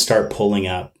 we can start pulling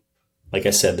up, like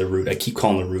I said, the root. I keep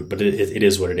calling the root, but it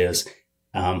is what it is.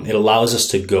 It allows us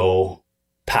to go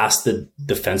past the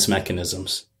defense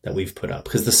mechanisms that we've put up,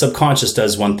 because the subconscious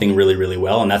does one thing really, really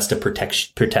well, and that's to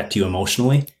protect you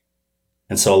emotionally.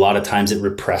 And so a lot of times it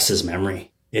represses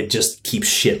memory. It just keeps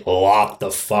shit locked the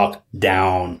fuck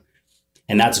down.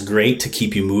 And that's great to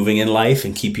keep you moving in life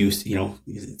and keep you,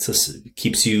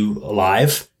 keeps you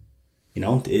alive.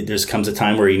 There's comes a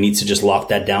time where you need to just lock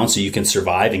that down so you can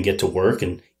survive and get to work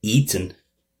and eat and,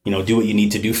 do what you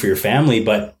need to do for your family.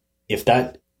 But if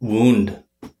that wound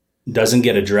doesn't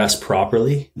get addressed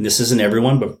properly, and this isn't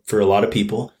everyone, but for a lot of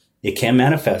people, it can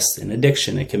manifest in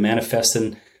addiction. It can manifest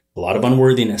in a lot of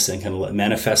unworthiness, and can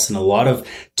manifest in a lot of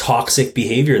toxic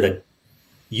behavior that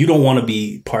you don't want to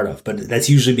be part of. But that's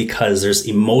usually because there's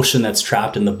emotion that's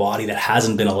trapped in the body that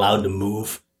hasn't been allowed to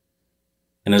move.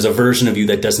 And there's a version of you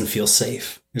that doesn't feel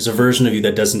safe. There's a version of you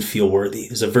that doesn't feel worthy.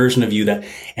 There's a version of you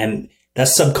and that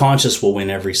subconscious will win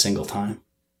every single time.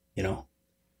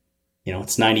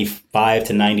 It's 95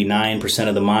 to 99%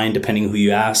 of the mind, depending who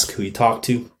you ask, who you talk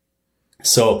to.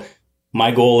 So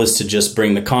my goal is to just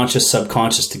bring the conscious,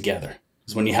 subconscious together.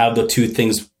 Because when you have the two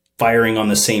things firing on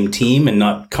the same team and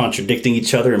not contradicting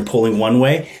each other and pulling one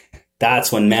way,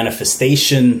 that's when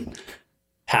manifestation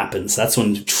happens. That's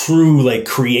when true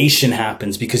creation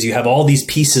happens, because you have all these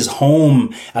pieces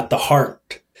home at the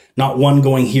heart. Not one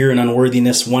going here in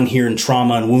unworthiness, one here in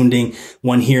trauma and wounding,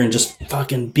 one here and just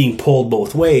fucking being pulled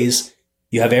both ways.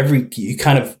 You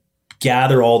kind of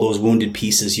gather all those wounded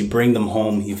pieces. You bring them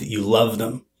home. You love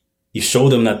them. You show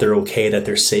them that they're okay, that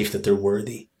they're safe, that they're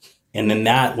worthy. And then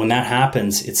when that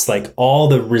happens, it's like all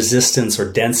the resistance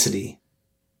or density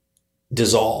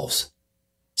dissolves.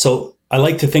 So I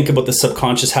like to think about the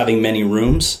subconscious having many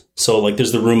rooms. So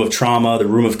there's the room of trauma, the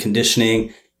room of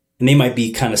conditioning, and they might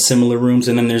be kind of similar rooms.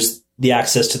 And then there's the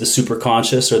access to the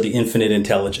superconscious or the infinite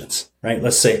intelligence, right?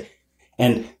 Let's say.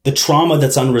 And the trauma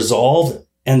that's unresolved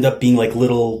end up being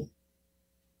little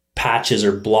patches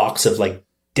or blocks of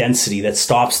density that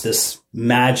stops this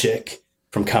magic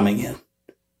from coming in.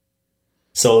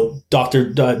 So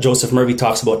Dr. Joseph Murphy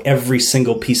talks about every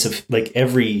single piece of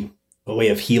every way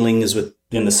of healing is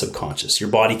within the subconscious. Your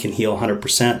body can heal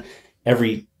 100%.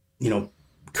 Every,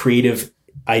 creative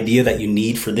idea that you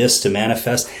need for this to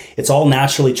manifest, it's all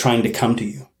naturally trying to come to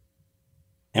you.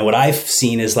 And what I've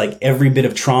seen is every bit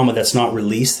of trauma that's not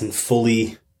released and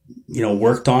fully,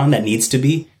 worked on that needs to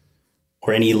be,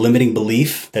 or any limiting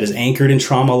belief that is anchored in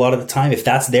trauma a lot of the time, if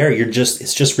that's there,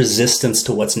 it's just resistance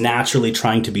to what's naturally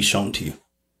trying to be shown to you.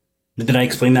 Did I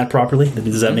explain that properly?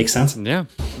 Does that make sense? Yeah.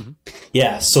 Mm-hmm.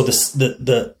 Yeah. So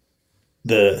the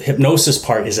hypnosis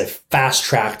part is a fast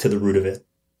track to the root of it.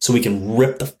 So we can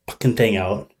rip the fucking thing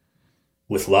out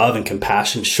with love and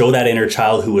compassion, show that inner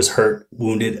child who was hurt,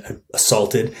 wounded,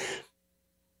 assaulted,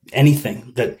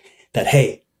 anything that,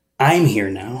 hey, I'm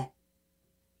here now.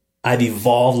 I've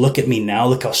evolved. Look at me now.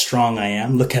 Look how strong I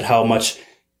am. Look at how much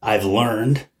I've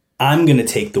learned. I'm going to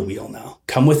take the wheel now.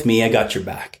 Come with me. I got your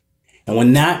back. And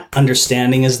when that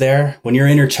understanding is there, when your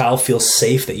inner child feels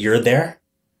safe that you're there,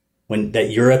 that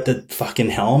you're at the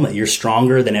fucking helm, that you're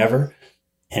stronger than ever.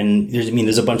 And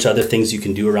there's a bunch of other things you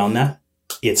can do around that.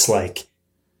 It's the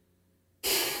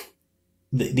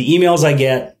emails I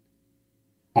get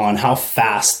on how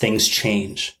fast things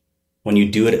change when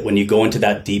you do it, when you go into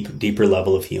that deeper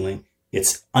level of healing.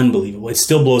 It's unbelievable. It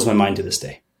still blows my mind to this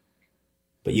day.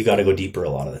 But you got to go deeper a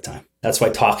lot of the time. That's why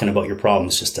talking about your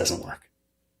problems just doesn't work.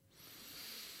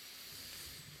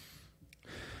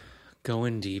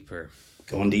 Going deeper.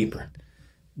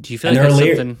 Do you feel like that's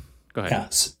something? Go ahead. Yeah.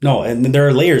 No, and there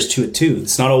are layers to it too.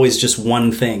 It's not always just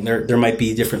one thing. There might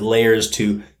be different layers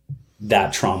to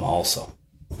that trauma also.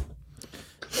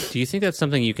 Do you think that's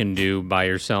something you can do by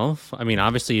yourself? I mean,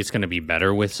 obviously it's going to be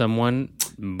better with someone,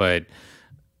 but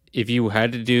if you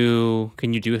had to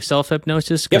can you do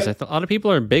self-hypnosis? Because Yep. a lot of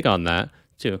people are big on that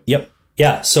too. Yep.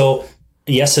 Yeah. So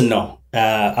yes and no.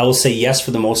 I will say yes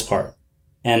for the most part.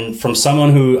 And from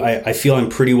someone who I feel I'm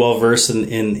pretty well versed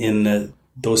in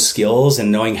those skills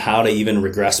and knowing how to even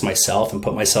regress myself and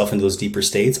put myself into those deeper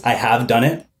states, I have done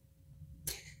it.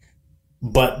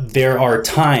 But there are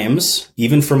times,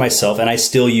 even for myself, and I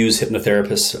still use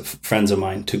hypnotherapists, friends of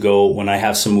mine, to go when I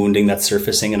have some wounding that's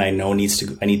surfacing and I know I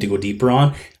need to go deeper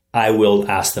on, I will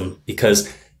ask them,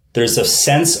 because there's a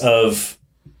sense of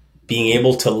being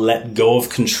able to let go of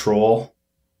control,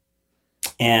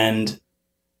 and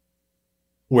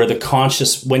where the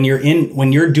conscious, when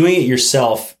you're doing it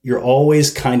yourself, you're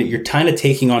always kind of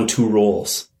taking on two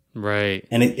roles. Right.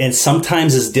 And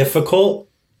sometimes it's difficult.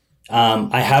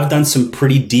 I have done some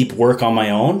pretty deep work on my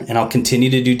own, and I'll continue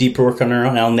to do deeper work on our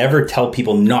own. And I'll never tell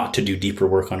people not to do deeper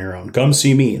work on your own. Come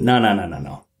see me.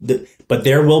 No. But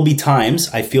there will be times,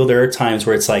 I feel there are times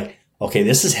where it's okay,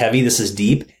 this is heavy. This is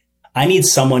deep. I need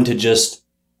someone to just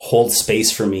hold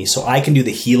space for me so I can do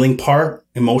the healing part,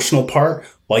 emotional part,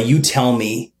 while you tell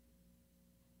me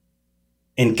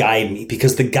and guide me,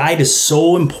 because the guide is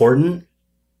so important.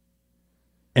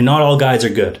 And not all guides are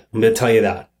good. I'm going to tell you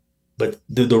that. But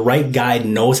the right guide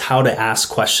knows how to ask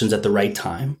questions at the right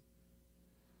time,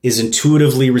 is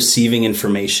intuitively receiving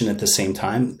information at the same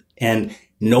time, and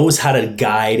knows how to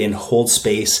guide and hold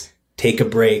space, take a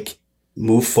break,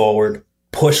 move forward,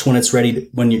 push when it's ready,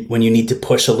 when you need to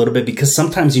push a little bit, because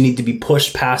sometimes you need to be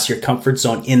pushed past your comfort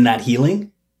zone in that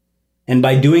healing And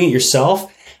by doing it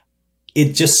yourself,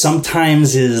 it just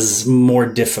sometimes is more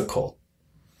difficult.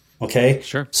 Okay?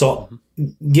 Sure. So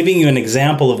giving you an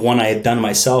example of one I had done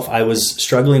myself, I was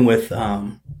struggling with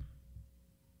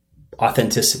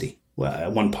authenticity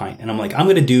at one point. And I'm like, I'm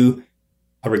going to do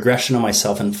a regression on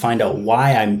myself and find out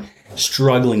why I'm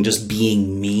struggling just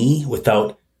being me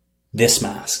without this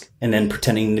mask and then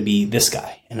pretending to be this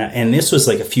guy. And this was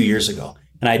like a few years ago.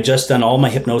 And I had just done all my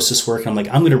hypnosis work. And I'm like,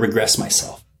 I'm going to regress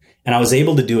myself. And I was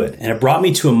able to do it. And it brought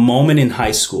me to a moment in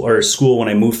high school or school when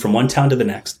I moved from one town to the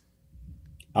next.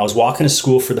 I was walking to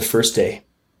school for the first day.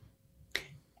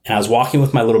 And I was walking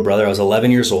with my little brother. I was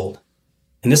 11 years old.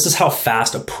 And this is how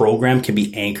fast a program can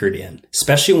be anchored in,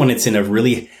 especially when it's in a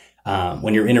really,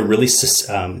 when you're in a really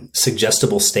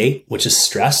suggestible state, which is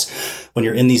stress. When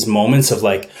you're in these moments of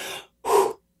like,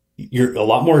 you're a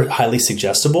lot more highly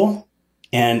suggestible.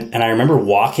 And I remember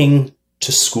walking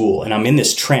to school and I'm in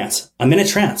this trance. I'm in a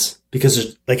trance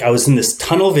because like I was in this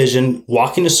tunnel vision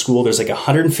walking to school. There's like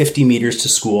 150 meters to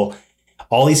school.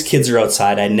 All these kids are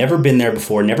outside. I'd never been there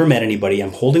before, never met anybody.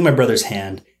 I'm holding my brother's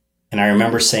hand. And I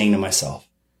remember saying to myself,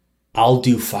 I'll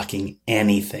do fucking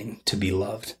anything to be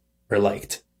loved or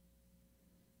liked.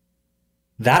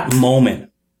 That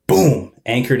moment, boom,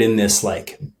 anchored in this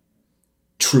like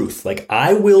truth. Like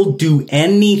I will do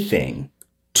anything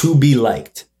to be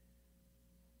liked.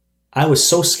 I was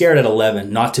so scared at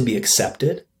 11 not to be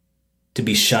accepted, to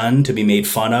be shunned, to be made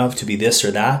fun of, to be this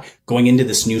or that, going into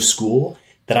this new school,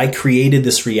 that I created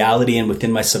this reality and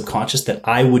within my subconscious that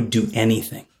I would do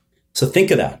anything. So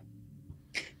think of that.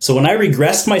 So when I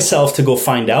regressed myself to go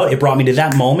find out, it brought me to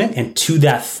that moment and to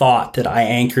that thought that I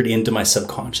anchored into my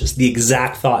subconscious. The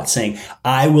exact thought saying,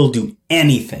 I will do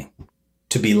anything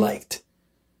to be liked.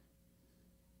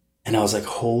 And I was like,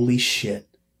 holy shit.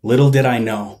 Little did I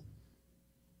know.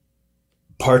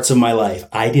 Parts of my life,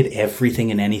 I did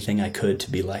everything and anything I could to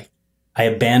be liked. I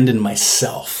abandoned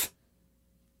myself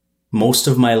most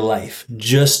of my life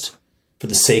just for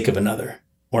the sake of another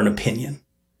or an opinion.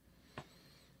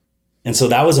 And so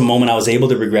that was a moment I was able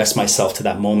to regress myself to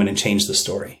that moment and change the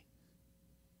story.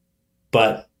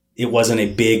 But it wasn't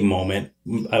a big moment.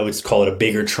 I would call it a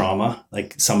bigger trauma,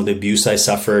 like some of the abuse I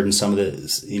suffered and some of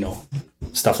the,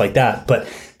 stuff like that. But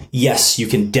yes, you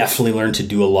can definitely learn to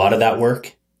do a lot of that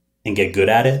work and get good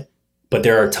at it. But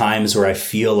there are times where I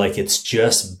feel like it's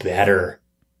just better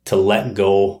to let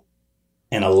go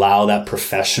and allow that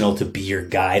professional to be your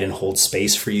guide and hold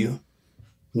space for you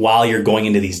while you're going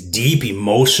into these deep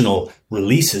emotional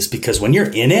releases. Because when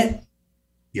you're in it,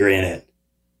 you're in it.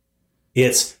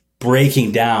 It's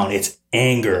breaking down. It's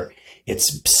anger.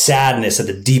 It's sadness at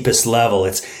the deepest level.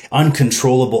 It's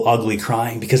uncontrollable, ugly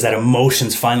crying because that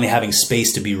emotion's finally having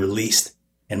space to be released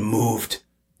and moved.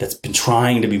 That's been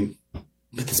trapped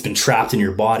in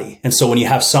your body. And so when you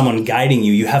have someone guiding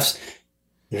you,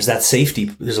 there's that safety.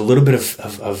 There's a little bit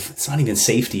of it's not even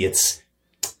safety. It's,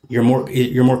 you're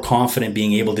more confident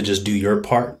being able to just do your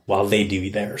part while they do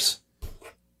theirs.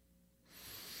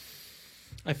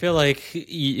 I feel like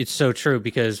it's so true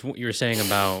because what you were saying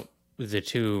about the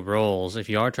two roles, if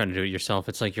you are trying to do it yourself,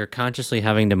 it's like you're consciously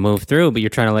having to move through, but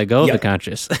you're trying to let go of the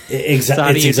conscious. Exactly. So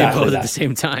how do you exactly do both that. at the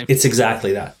same time? It's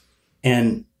exactly that.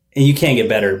 And you can't get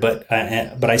better, but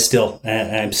I'm still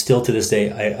to this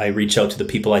day, I reach out to the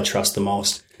people I trust the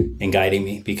most in guiding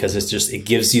me because it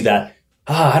gives you that,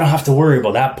 I don't have to worry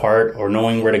about that part or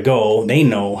knowing where to go. They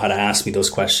know how to ask me those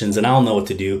questions and I'll know what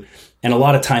to do. And a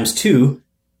lot of times too,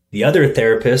 the other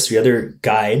therapist, the other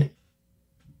guide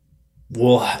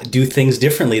will do things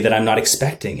differently that I'm not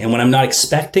expecting. And when I'm not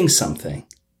expecting something,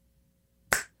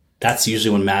 that's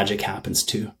usually when magic happens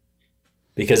too.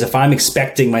 Because if I'm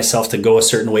expecting myself to go a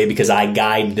certain way because I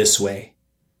guide this way,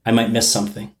 I might miss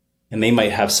something and they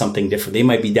might have something different. They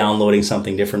might be downloading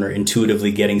something different or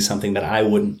intuitively getting something that I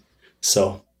wouldn't.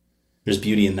 So there's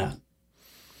beauty in that.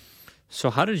 So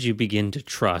how did you begin to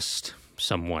trust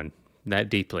someone that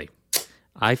deeply?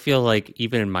 I feel like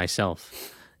even in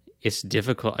myself, it's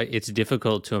difficult. It's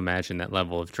difficult to imagine that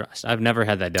level of trust. I've never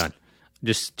had that done.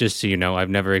 Just so you know, I've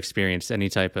never experienced any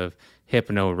type of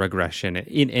hypno regression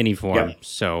in any form. Yep.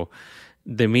 So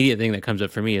the immediate thing that comes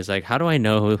up for me is like, how do I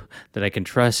know that I can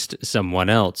trust someone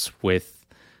else with,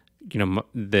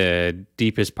 the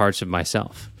deepest parts of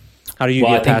myself? How do you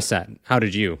get past that? How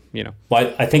did you,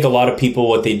 Well, I think a lot of people,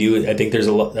 what they do, I think there's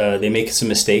they make some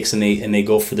mistakes and they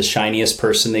go for the shiniest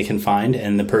person they can find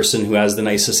and the person who has the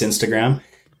nicest Instagram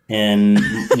and,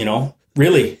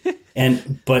 really.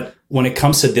 But when it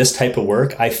comes to this type of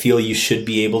work, I feel you should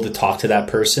be able to talk to that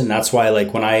person. That's why,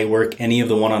 like, when I work any of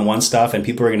the one-on-one stuff and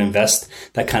people are going to invest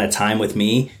that kind of time with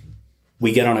me,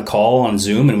 we get on a call on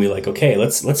Zoom and we like, okay,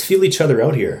 let's feel each other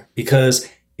out here. Because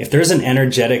if there's an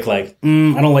energetic, like, I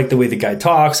don't like the way the guy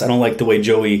talks, I don't like the way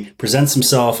Joey presents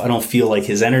himself, I don't feel like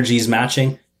his energy is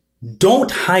matching, don't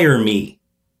hire me.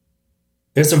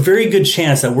 There's a very good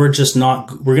chance that we're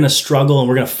going to struggle and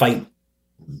we're going to fight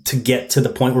to get to the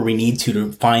point where we need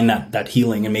to find that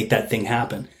healing and make that thing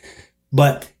happen.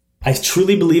 But I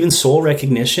truly believe in soul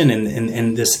recognition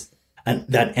and this,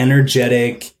 that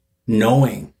energetic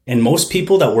knowing. And most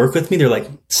people that work with me, they're like,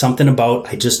 something about,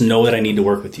 I just know that I need to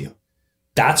work with you.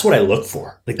 That's what I look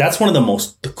for. Like, that's one of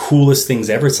the coolest things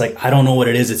ever. It's like, I don't know what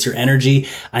it is. It's your energy.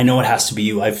 I know it has to be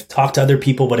you. I've talked to other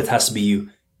people, but it has to be you.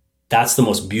 That's the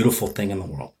most beautiful thing in the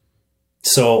world.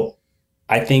 So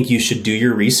I think you should do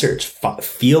your research,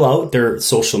 feel out their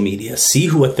social media, see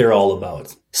what they're all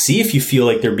about. See if you feel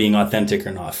like they're being authentic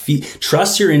or not.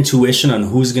 Trust your intuition on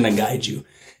who's going to guide you.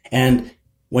 And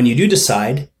when you do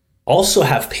decide, also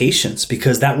have patience,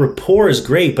 because that rapport is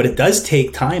great, but it does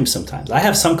take time sometimes. I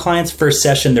have some clients, first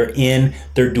session, they're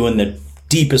doing the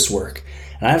deepest work.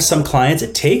 And I have some clients,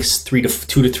 it takes 2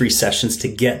 to 3 sessions to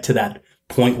get to that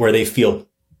point where they feel,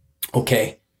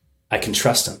 okay, I can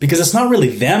trust them. Because it's not really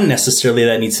them necessarily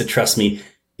that needs to trust me.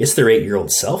 It's their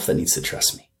 8-year-old self that needs to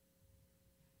trust me.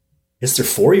 It's their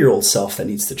 4-year-old self that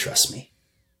needs to trust me.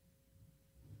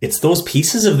 It's those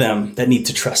pieces of them that need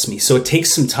to trust me. So it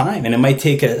takes some time, and it might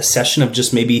take a session of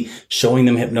just maybe showing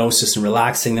them hypnosis and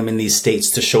relaxing them in these states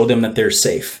to show them that they're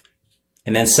safe.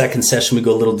 And then second session, we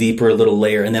go a little deeper, a little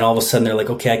layer. And then all of a sudden they're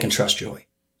like, okay, I can trust Joey.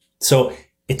 So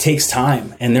it takes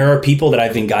time. And there are people that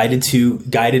I've been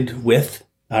guided with,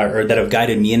 or that have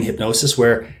guided me in hypnosis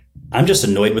where I'm just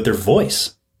annoyed with their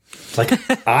voice. Like,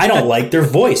 I don't like their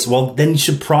voice. Well, then you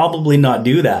should probably not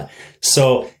do that.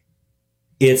 So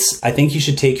I think you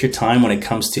should take your time when it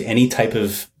comes to any type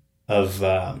of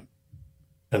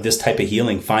this type of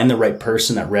healing. Find the right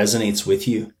person that resonates with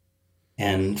you,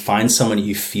 and find someone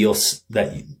you feel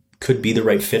that could be the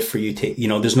right fit for you.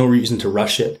 There's no reason to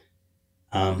rush it.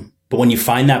 But when you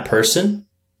find that person,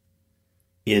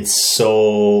 it's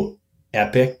so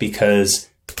epic, because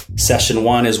session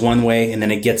 1 is one way, and then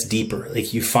it gets deeper.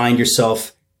 Like, you find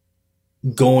yourself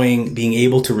being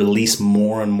able to release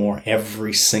more and more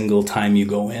every single time you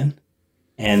go in.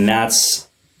 And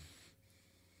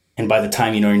by the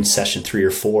time you're in session 3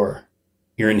 or 4,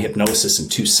 you're in hypnosis in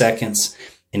 2 seconds,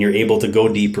 and you're able to go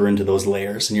deeper into those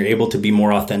layers, and you're able to be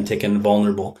more authentic and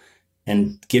vulnerable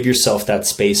and give yourself that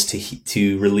space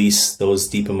to release those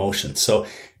deep emotions. So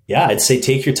yeah, I'd say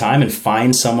take your time and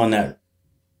find someone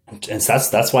and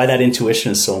that's why that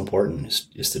intuition is so important,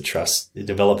 is to trust, to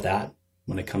develop that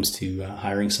when it comes to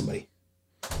hiring somebody.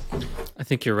 I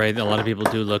think you're right. A lot of people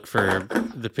do look for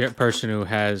the person who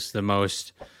has the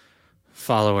most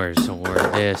followers or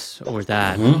this or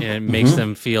that. And it makes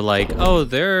them feel like, oh,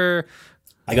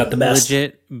 I got the best.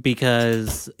 Legit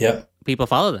because people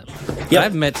follow them. Yep.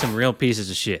 I've met some real pieces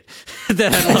of shit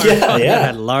that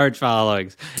had large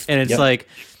followings. And it's like,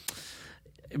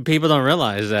 people don't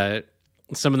realize that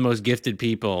some of the most gifted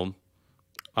people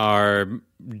are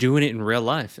doing it in real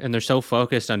life, and they're so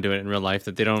focused on doing it in real life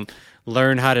that they don't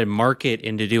learn how to market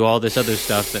and to do all this other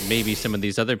stuff that maybe some of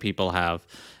these other people have.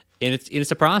 And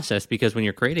it's a process, because when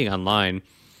you're creating online,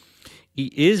 he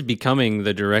is becoming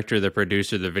the director, the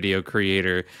producer, the video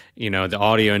creator, the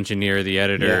audio engineer, the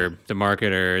editor, the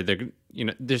marketer.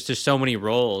 There's just so many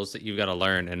roles that you've got to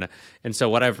learn. And so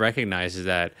what I've recognized is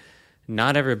that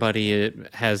not everybody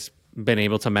has been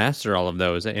able to master all of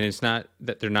those. And it's not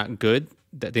that they're not good,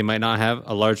 that they might not have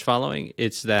a large following.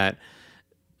 It's that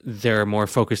they're more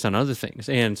focused on other things.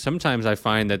 And sometimes I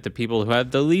find that the people who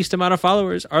have the least amount of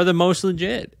followers are the most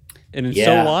legit. And it's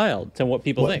so wild to what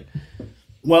people think.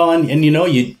 Well, and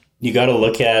you got to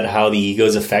look at how the ego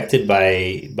is affected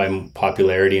by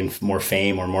popularity and more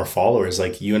fame or more followers.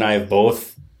 Like, you and I have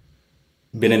both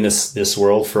been in this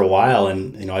world for a while,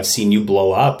 and I've seen you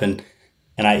blow up, and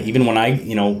I, even when I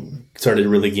started to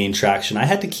really gain traction, I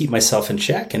had to keep myself in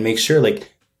check and make sure,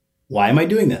 like, why am I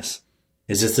doing this?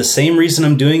 Is this the same reason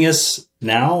I'm doing this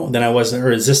now than I was,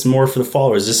 or is this more for the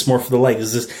followers? Is this more for the like?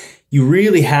 Is this? You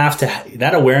really have to,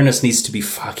 that awareness needs to be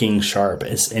fucking sharp.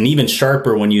 And even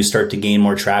sharper when you start to gain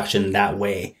more traction that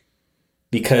way.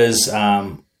 Because,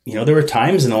 there were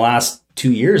times in the last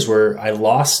 2 years where I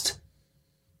lost,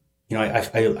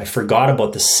 I forgot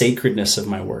about the sacredness of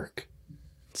my work.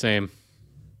 Same.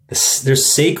 There's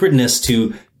sacredness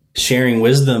to sharing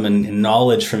wisdom and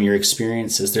knowledge from your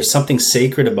experiences. There's something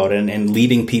sacred about it, and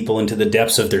leading people into the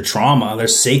depths of their trauma.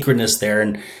 There's sacredness there.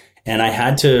 And I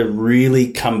had to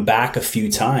really come back a few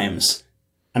times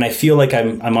And I feel like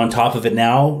I'm on top of it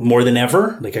now more than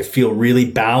ever. Like I feel really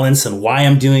balanced on why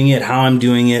I'm doing it, how I'm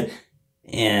doing it,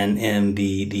 and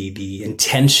the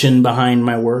intention behind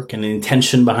my work and the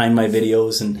intention behind my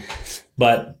videos.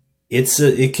 But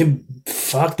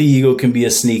the ego can be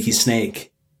a sneaky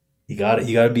snake. You got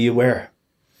to be aware.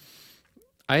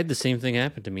 I had the same thing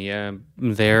happen to me.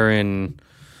 There in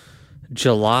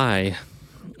July,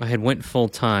 I had went full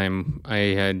time. I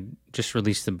had just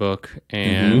released the book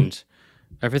and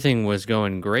everything was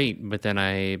going great, but then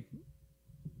I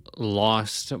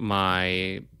lost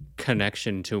my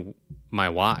connection to my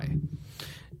why.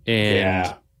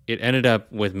 And it ended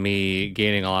up with me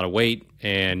gaining a lot of weight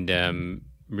and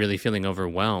really feeling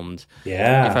overwhelmed.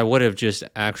 Yeah. If I would have just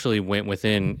actually went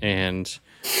within and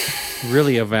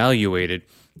really evaluated,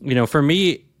 for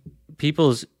me,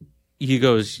 people's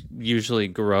egos usually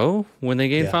grow when they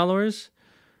gain followers,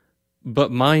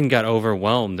 but mine got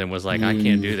overwhelmed and was like, I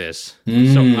can't do this. So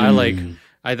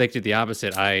I did the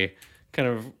opposite. I kind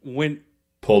of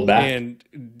pulled back and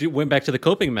went back to the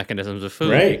coping mechanisms of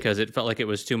food because it felt like it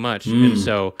was too much. And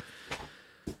so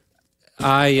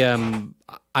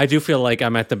I do feel like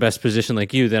I'm at the best position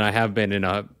like you than I have been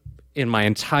in my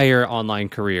entire online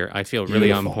career. I feel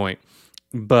really on point,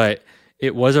 but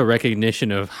it was a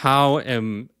recognition of how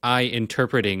am I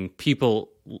interpreting people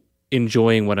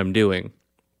enjoying what I'm doing,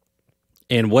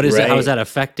 and what is how is that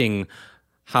affecting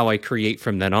how I create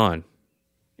from then on,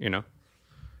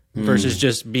 versus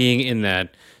just being in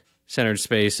that centered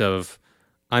space of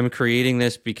I'm creating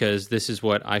this because this is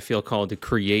what I feel called to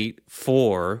create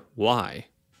for. Why?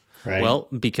 Right. Well,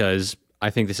 because I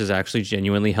think this is actually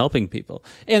genuinely helping people.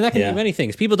 And that can be many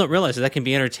things. People don't realize that can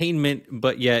be entertainment,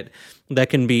 but yet that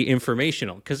can be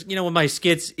informational. Because, with my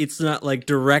skits, it's not like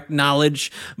direct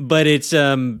knowledge, but it's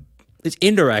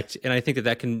indirect. And I think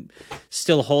that can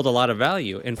still hold a lot of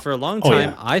value. And for a long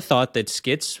time, I thought that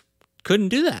skits couldn't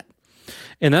do that.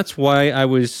 And that's why I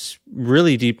was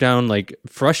really deep down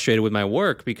frustrated with my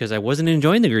work because I wasn't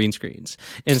enjoying the green screens.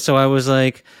 And so I was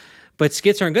like, but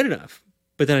skits aren't good enough.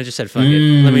 But then I just said, fuck it.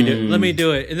 Let me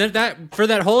do it. And then for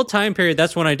that whole time period,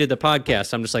 that's when I did the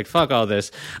podcast. I'm just like, fuck all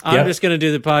this. I'm just going to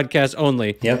do the podcast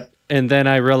only. Yep. And then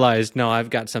I realized, no,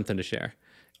 I've got something to share.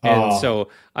 And so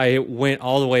I went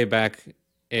all the way back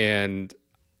and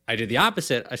I did the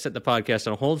opposite. I set the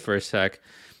podcast on hold for a sec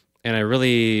and I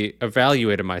really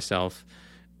evaluated myself.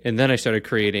 And then I started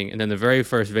creating. And then the very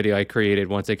first video I created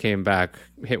once I came back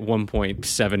hit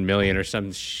 1.7 million or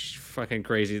some fucking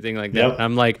crazy thing like that. Yep.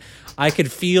 I'm like, I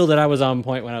could feel that I was on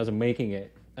point when I was making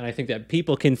it. And I think that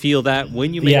people can feel that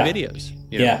when you make videos.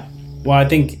 Yeah. Well, I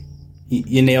think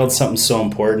you nailed something so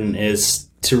important is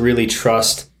to really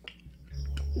trust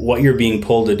what you're being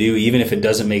pulled to do, even if it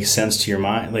doesn't make sense to your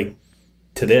mind,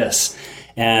 to this.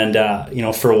 And,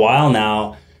 for a while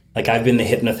now, I've been the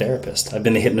hypnotherapist. I'm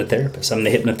the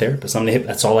hypnotherapist.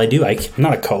 That's all I do. I'm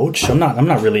not a coach. I'm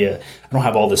not really I don't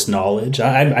have all this knowledge.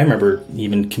 I remember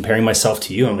even comparing myself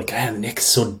to you. I'm like, man,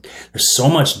 Nick's there's so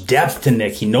much depth to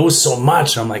Nick. He knows so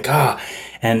much. I'm like,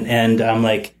 and I'm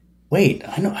like, wait,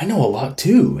 I know a lot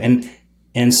too.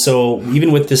 And so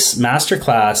even with this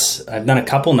masterclass, I've done a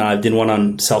couple now. I did one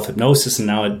on self-hypnosis and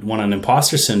now one on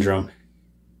imposter syndrome.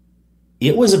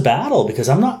 It was a battle because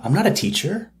I'm not a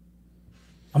teacher.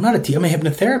 I'm a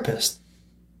hypnotherapist.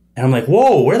 And I'm like,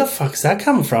 whoa, where the fuck's that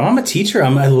coming from? I'm a teacher.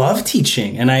 I love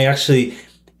teaching. And I actually,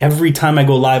 every time I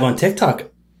go live on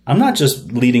TikTok, I'm not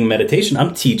just leading meditation.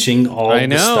 I'm teaching all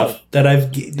the stuff that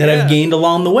I've gained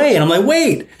along the way. And I'm like,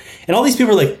 wait. And all these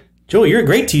people are like, Joey, you're a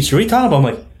great teacher. What are you talking about?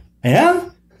 I'm like, I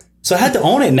am? So I had to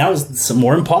own it. And that was some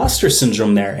more imposter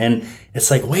syndrome there. And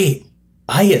it's like, wait,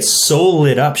 I get so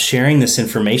lit up sharing this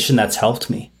information that's helped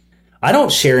me. I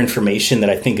don't share information that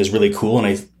I think is really cool.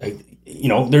 And I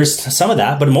there's some of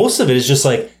that, but most of it is just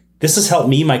this has helped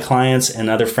me, my clients and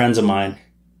other friends of mine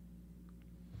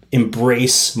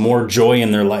embrace more joy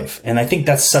in their life. And I think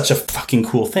that's such a fucking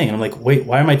cool thing. And I'm like, wait,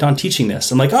 why am I done teaching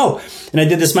this? I'm like, and I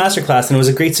did this masterclass and it was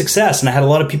a great success. And I had a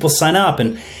lot of people sign up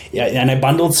and I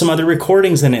bundled some other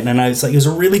recordings in it. And I was like, it was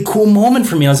a really cool moment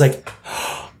for me. I was like,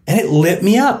 and it lit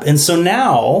me up. And so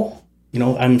now,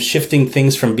 I'm shifting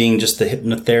things from being just the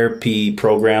hypnotherapy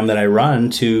program that I run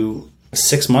to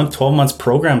 6 month, 12 months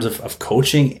programs of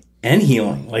coaching and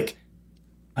healing.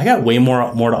 I got way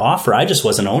more to offer. I just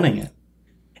wasn't owning it.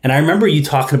 And I remember you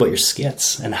talking about your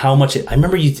skits and how much I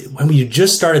remember when you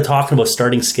just started talking about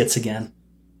starting skits again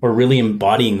or really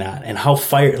embodying that and how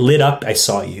lit up I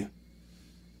saw you.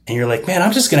 And you're like, man,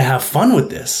 I'm just going to have fun with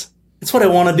this. It's what I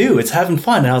want to do. It's having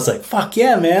fun. And I was like, fuck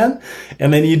yeah, man.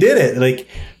 And then you did it.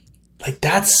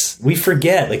 We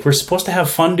forget, we're supposed to have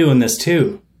fun doing this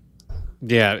too.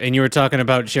 Yeah, and you were talking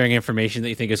about sharing information that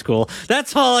you think is cool.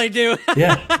 That's all I do.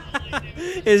 Yeah.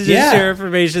 Is just share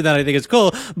information that I think is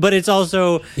cool. But it's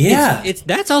also it's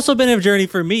that's also been a journey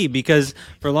for me, because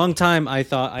for a long time I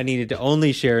thought I needed to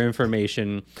only share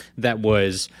information that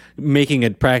was making a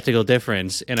practical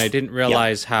difference, and I didn't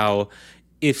realize how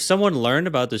if someone learned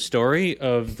about the story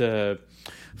of the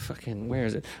fucking where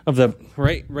is it? Of the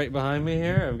right behind me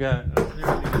here.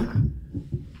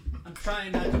 I'm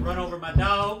trying not to run over my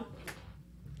dog.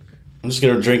 I'm just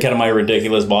going to drink out of my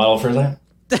ridiculous bottle for a second.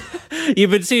 You've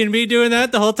been seeing me doing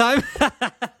that the whole time?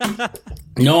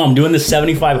 No, I'm doing the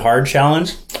 75 hard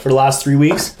challenge for the last 3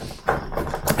 weeks.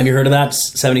 Have you heard of that?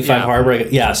 75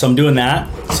 hard? Yeah, so I'm doing that.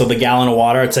 So the gallon of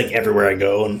water, it's like everywhere I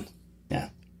go. And yeah.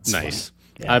 Nice.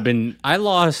 Yeah. I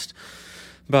lost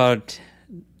about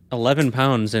 11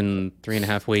 pounds in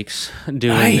 3.5 weeks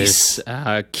doing this.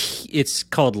 It's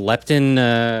called leptin,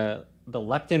 the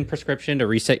leptin prescription to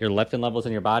reset your leptin levels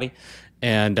in your body.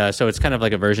 And so it's kind of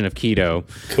like a version of keto.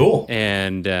 Cool.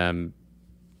 And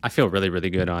I feel really,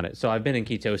 really good on it. So I've been in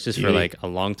ketosis for like a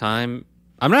long time.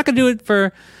 I'm not going to do it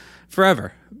for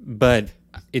forever, but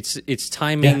it's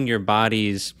timing your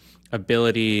body's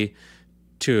ability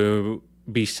to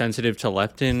be sensitive to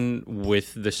leptin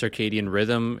with the circadian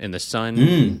rhythm in the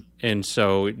sun. And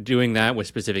so doing that with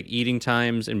specific eating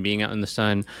times and being out in the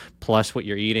sun plus what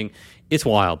you're eating, it's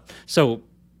wild. So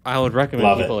I would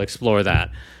recommend people explore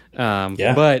that.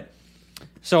 But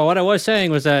so what I was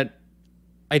saying was that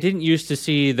I didn't used to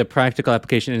see the practical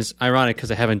application. It's ironic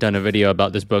because I haven't done a video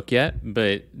about this book yet,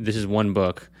 but this is one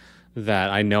book that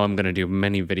I know I'm going to do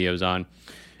many videos on.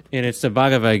 And it's the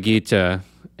Bhagavad Gita.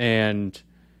 And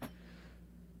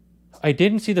I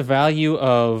didn't see the value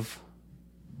of,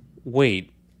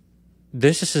 wait,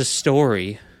 this is a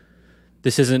story.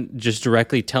 This isn't just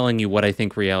directly telling you what I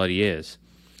think reality is.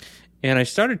 And I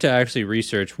started to actually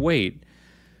research, wait,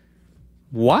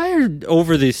 why are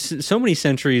over this so many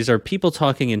centuries are people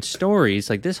talking in stories?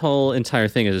 Like this whole entire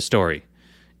thing is a story.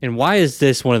 And why is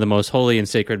this one of the most holy and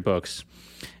sacred books?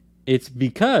 It's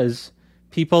because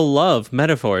people love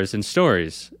metaphors and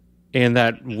stories, and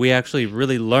that we actually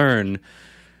really learn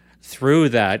through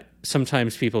that.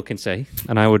 Sometimes people can say,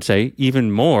 and I would say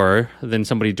even more than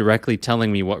somebody directly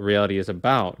telling me what reality is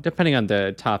about, depending on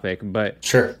the topic. But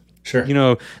sure. You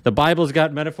know, the Bible's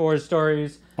got metaphors,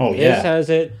 stories. Oh, This has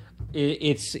it.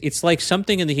 It's like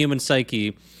something in the human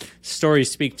psyche. Stories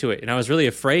speak to it, and I was really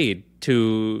afraid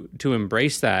to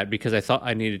embrace that because I thought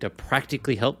I needed to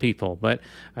practically help people. But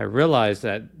I realized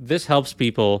that this helps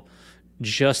people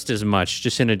just as much,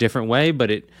 just in a different way. But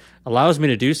it allows me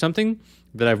to do something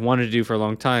that I've wanted to do for a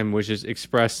long time, which is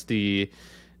express the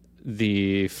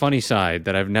funny side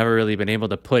that I've never really been able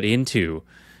to put into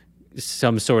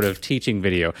some sort of teaching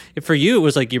video. For you, it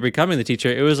was like you're becoming the teacher.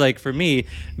 It was like for me,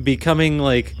 becoming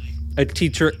like a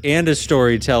teacher and a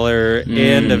storyteller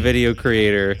and a video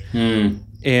creator,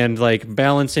 and like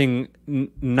balancing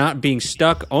not being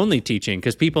stuck only teaching,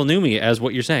 because people knew me as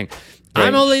what you're saying. Right.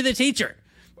 I'm only the teacher,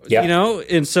 you know?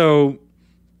 And so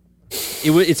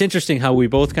it's interesting how we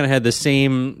both kind of had the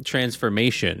same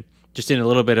transformation, just in a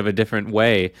little bit of a different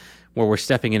way, where we're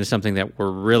stepping into something that we're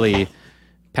really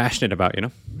passionate about, you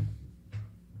know?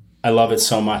 I love it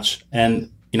so much.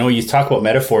 And, you know, you talk about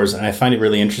metaphors, and I find it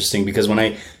really interesting because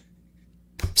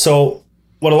so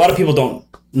what a lot of people don't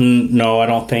know, I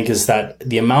don't think, is that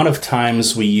the amount of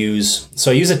times we use,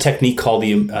 so I use a technique called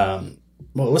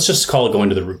let's just call it going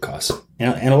to the root cause.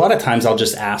 And a lot of times I'll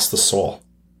just ask the soul,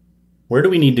 where do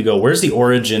we need to go? Where's the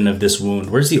origin of this wound?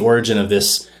 Where's the origin of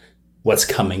this, what's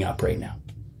coming up right now?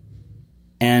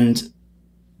 And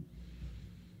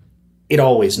it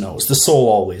always knows. The soul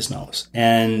always knows.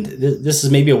 And this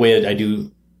is maybe a way I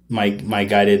do my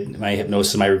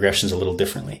hypnosis, my regressions a little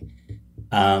differently,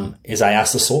 is I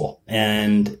ask the soul.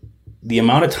 And the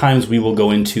amount of times we will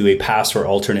go into a past or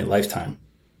alternate lifetime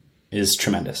is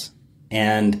tremendous.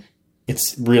 And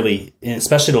it's really,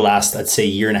 especially the last, I'd say,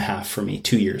 year and a half for me,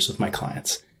 2 years with my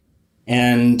clients.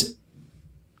 And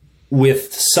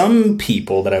with some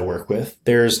people that I work with,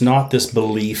 there's not this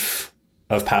belief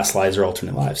of past lives or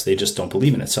alternate lives. They just don't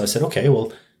believe in it. So I said, okay,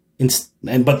 well,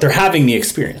 but they're having the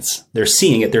experience. They're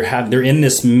seeing it. They're in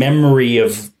this memory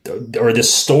of, or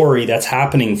this story that's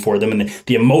happening for them. And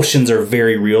the emotions are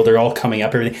very real. They're all coming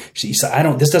up. Everything. She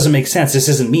said, this doesn't make sense. This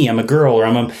isn't me. I'm a girl, or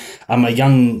I'm a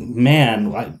young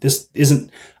man. This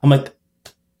isn't, I'm like,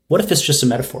 what if it's just a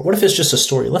metaphor? What if it's just a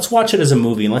story? Let's watch it as a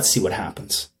movie and let's see what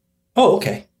happens. Oh,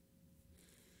 okay.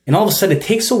 And all of a sudden it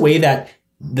takes away that,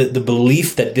 the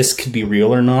belief that this could be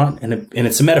real or not. And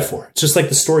it's a metaphor. It's just like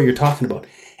the story you're talking about.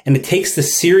 And it takes the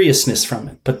seriousness from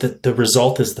it. But the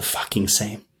result is the fucking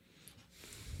same.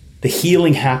 the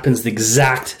healing happens the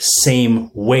exact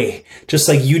same way. Just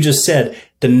like you just said,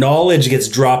 the knowledge gets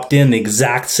dropped in the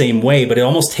exact same way, but it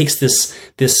almost takes this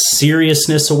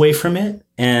seriousness away from it,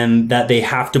 and that they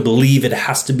have to believe it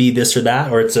has to be this or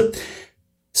that, or it's a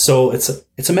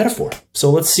metaphor.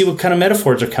 So let's see what kind of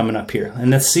metaphors are coming up here,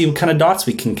 and let's see what kind of dots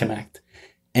we can connect.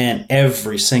 And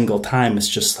every single time it's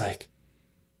just like,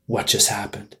 what just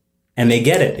happened? And they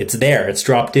get it. It's there. It's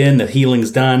dropped in. The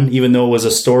healing's done. Even though it was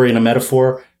a story and a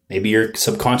metaphor, maybe your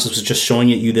subconscious was just showing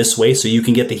it you this way so you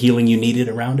can get the healing you needed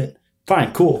around it.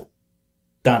 Fine, cool,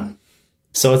 done.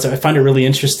 So I find it really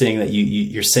interesting that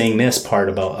you're saying this part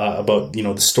about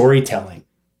the storytelling,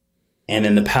 and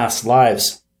in the past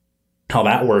lives, how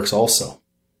that works also.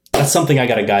 That's something I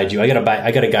got to guide you. I got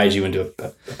to guide you into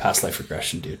a past life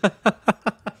regression, dude.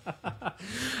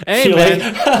 Hey,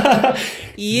 man.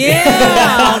 Yeah,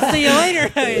 I'll see you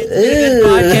later. It's been a good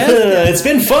podcast. It's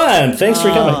been fun. Thanks for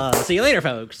coming. See you later,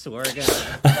 folks. We're good.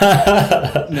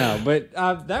 No, but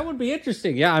that would be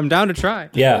interesting. Yeah, I'm down to try.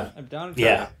 Yeah. I'm down to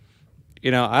try.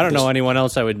 Yeah. I don't know anyone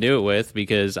else I would do it with,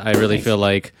 because I really feel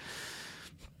like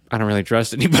I don't really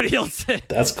trust anybody else.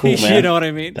 That's cool, man. You know what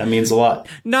I mean? That means a lot.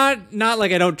 Not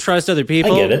like I don't trust other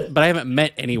people. I get it. But I haven't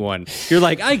met anyone. You're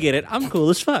like, I get it. I'm cool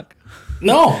as fuck.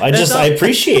 No, I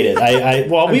appreciate it.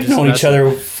 We've known each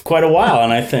other quite a while,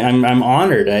 and I think I'm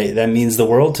honored. That means the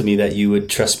world to me that you would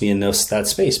trust me in that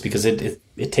space, because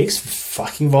it takes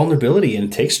fucking vulnerability and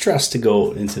it takes trust to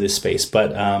go into this space.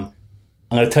 But I'm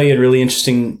going to tell you a really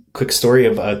interesting quick story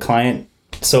of a client.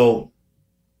 So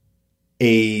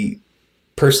a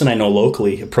person I know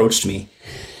locally approached me,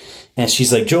 and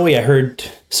she's like, Joey, I heard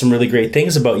some really great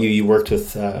things about you. You worked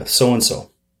with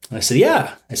so-and-so. And I said,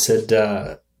 yeah. I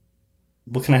said,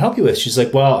 what can I help you with? She's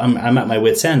like, well, I'm at my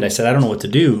wit's end. I said, I don't know what to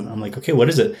do. I'm like, okay, what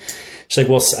is it? She's like,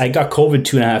 well, I got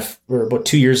COVID about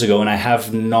 2 years ago, and I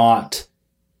have not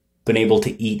been able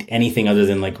to eat anything other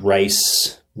than like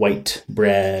rice, white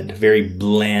bread, very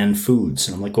bland foods.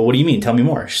 And I'm like, well, what do you mean? Tell me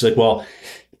more. She's like, well,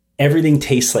 everything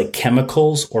tastes like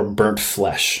chemicals or burnt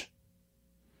flesh.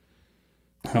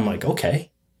 And I'm like,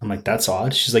 okay. I'm like, that's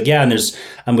odd. She's like, yeah, and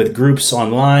I'm with groups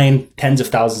online, tens of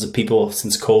thousands of people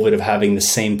since COVID of having the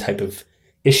same type of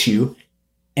issue.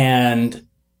 And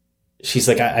she's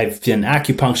like, I've done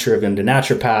acupuncture, I've been to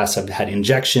naturopaths, I've had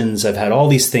injections, I've had all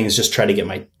these things just try to get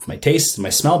my taste, my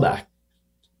smell back.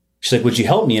 She's like, would you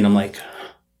help me? And I'm like,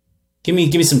 give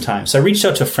me some time. So I reached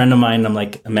out to a friend of mine. I'm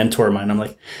like, a mentor of mine. I'm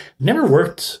like, I've never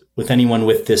worked with anyone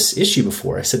with this issue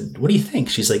before. I said, what do you think?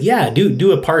 She's like, yeah,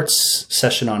 do a parts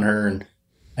session on her. And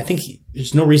I think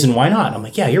there's no reason why not. I'm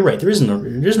like, yeah, you're right. There's no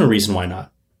reason why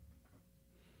not.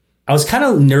 I was kind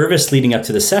of nervous leading up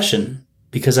to the session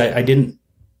because I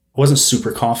wasn't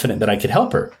super confident that I could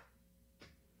help her.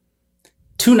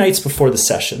 2 nights before the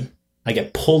session, I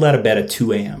get pulled out of bed at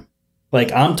 2 a.m.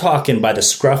 Like, I'm talking by the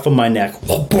scruff of my neck.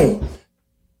 Boom.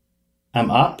 I'm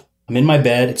up. I'm in my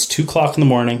bed. It's 2 o'clock in the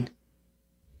morning.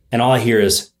 And all I hear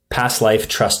is, past life,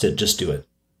 trust it, just do it.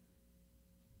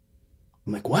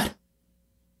 I'm like, what?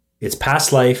 It's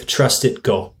past life, trust it,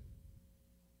 go.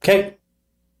 Okay.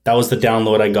 That was the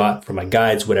download I got from my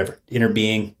guides, whatever. Inner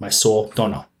being, my soul, don't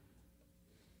know.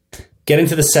 Get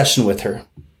into the session with her.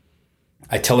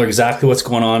 I tell her exactly what's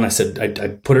going on. I said, I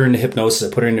put her into hypnosis.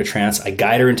 I put her into trance. I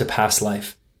guide her into past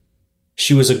life.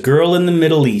 She was a girl in the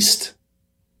Middle East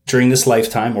during this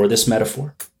lifetime, or this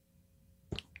metaphor.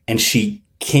 And she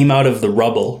came out of the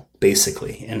rubble,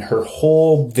 basically. And her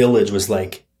whole village was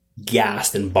like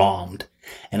gassed and bombed.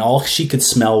 And all she could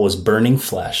smell was burning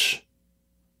flesh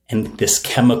and this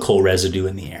chemical residue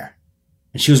in the air.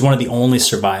 And she was one of the only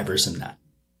survivors in that.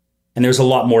 And there's a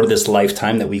lot more to this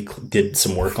lifetime that we did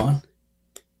some work on.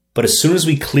 But as soon as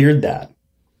we cleared that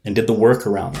and did the work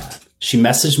around that, she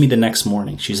messaged me the next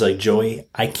morning. She's like, Joey,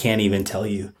 I can't even tell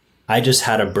you. I just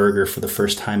had a burger for the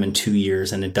first time in 2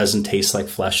 years, and it doesn't taste like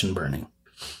flesh and burning.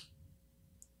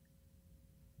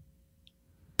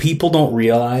 People don't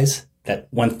realize that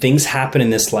when things happen in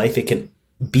this life, it can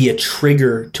be a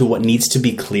trigger to what needs to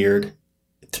be cleared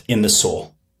in the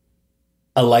soul.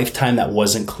 A lifetime that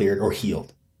wasn't cleared or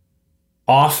healed.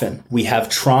 Often we have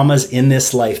traumas in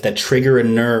this life that trigger a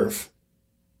nerve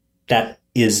that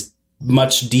is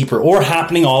much deeper or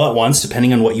happening all at once,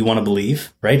 depending on what you want to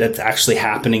believe, right? That's actually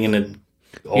happening in a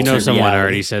someone reality.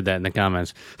 Already said that in the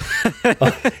comments.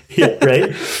 Yeah,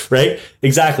 right,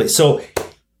 exactly. So,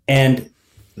 and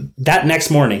that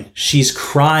next morning, she's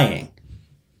crying,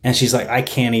 and she's like, I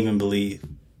can't even believe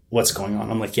what's going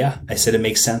on. I'm like, yeah. I said, it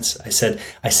makes sense. I said,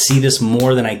 I see this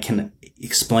more than I can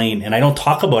explain, and I don't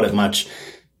talk about it much,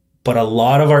 but a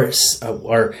lot of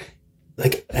our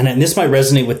like, and this might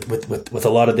resonate with a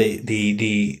lot of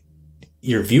the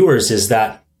your viewers is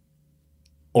that,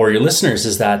 or your listeners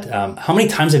is that, how many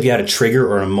times have you had a trigger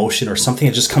or an emotion or something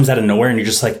that just comes out of nowhere and you're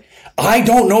just like, I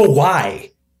don't know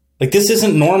why. Like, this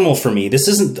isn't normal for me. This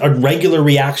isn't a regular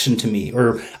reaction to me,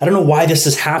 or I don't know why this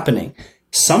is happening.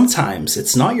 Sometimes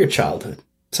it's not your childhood.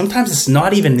 Sometimes it's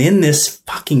not even in this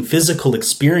fucking physical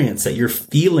experience that you're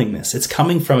feeling this. It's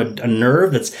coming from a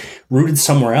nerve that's rooted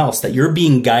somewhere else, that you're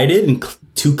being guided and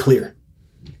too clear.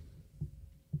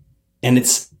 And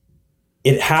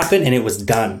it happened and it was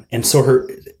done. And so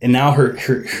now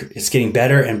it's getting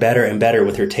better and better and better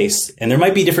with her taste. And there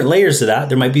might be different layers to that.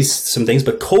 There might be some things,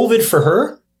 but COVID for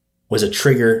her was a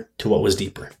trigger to what was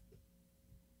deeper.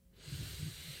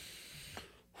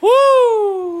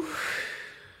 Woo!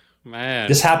 Man.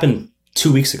 This happened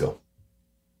 2 weeks ago.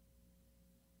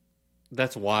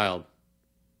 That's wild.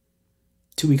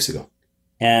 2 weeks ago.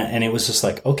 And it was just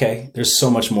like, okay, there's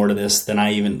so much more to this than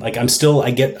I even, like, I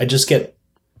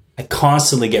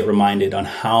constantly get reminded on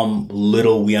how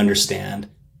little we understand,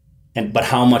 but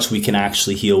how much we can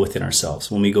actually heal within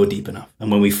ourselves when we go deep enough and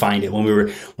when we find it, when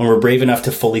we're brave enough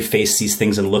to fully face these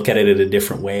things and look at it in a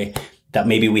different way that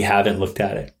maybe we haven't looked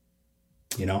at it.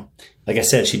 You know, like I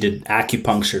said, she did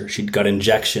acupuncture, she got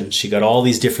injections, she got all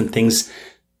these different things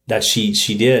that she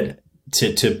did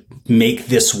to make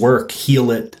this work, heal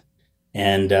it.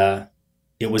 And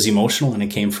it was emotional, and it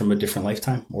came from a different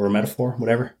lifetime or a metaphor,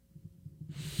 whatever.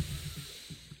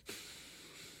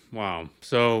 Wow.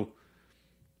 So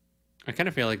I kind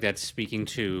of feel like that's speaking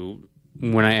to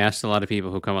when I asked a lot of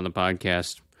people who come on the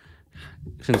podcast,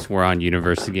 since we're on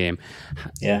Universe the Game,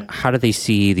 how do they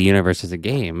see the universe as a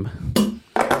game?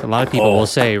 A lot of people will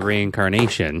say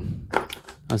reincarnation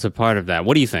as a part of that.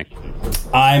 What do you think?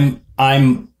 I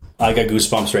got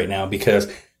goosebumps right now because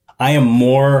I am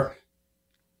more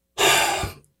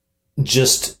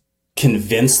just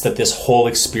convinced that this whole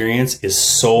experience is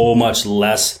so much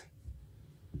less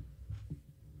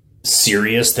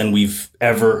serious than we've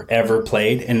ever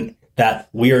played, and that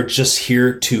we are just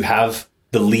here to have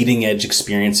the leading edge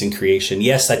experience in creation.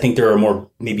 Yes, I think there are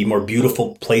maybe more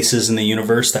beautiful places in the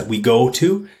universe that we go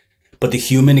to, but the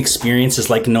human experience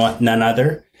is like none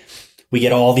other. We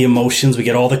get all the emotions, we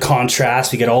get all the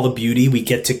contrast, we get all the beauty, we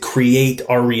get to create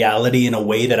our reality in a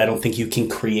way that I don't think you can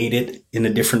create it in a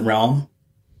different realm.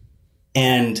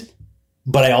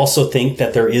 But I also think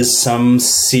that there is some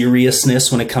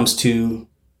seriousness when it comes to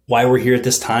why we're here at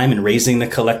this time and raising the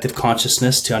collective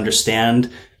consciousness to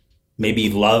understand maybe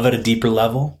love at a deeper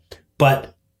level.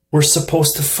 But we're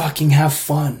supposed to fucking have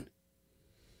fun.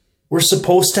 We're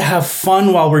supposed to have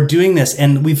fun while we're doing this.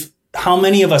 And how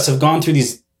many of us have gone through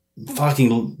these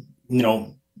fucking,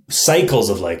 cycles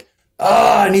of like,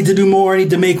 I need to do more, I need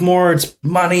to make more, it's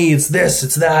money, it's this,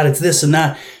 it's that, it's this and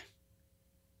that.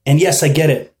 And yes, I get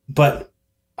it. But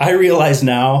I realize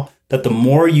now that the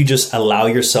more you just allow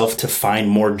yourself to find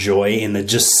more joy in the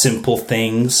just simple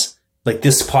things, like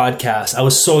this podcast, I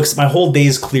was so excited. My whole day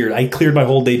is cleared. I cleared my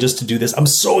whole day just to do this. I'm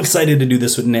so excited to do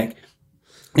this with Nick.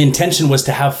 The intention was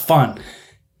to have fun.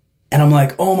 And I'm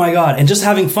like, oh my God. And just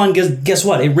having fun, guess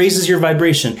what? It raises your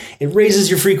vibration. It raises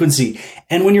your frequency.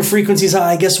 And when your frequency is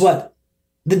high, guess what?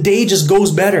 The day just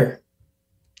goes better.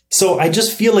 So I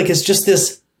just feel like it's just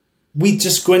this, we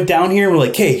just went down here and we're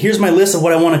like, hey, here's my list of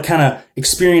what I want to kind of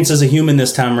experience as a human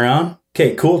this time around.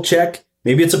 Okay, cool, check.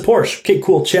 Maybe it's a Porsche. Okay,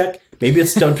 cool, check. Maybe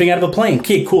it's jumping out of a plane.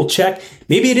 Okay, cool, check.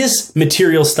 Maybe it is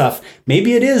material stuff.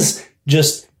 Maybe it is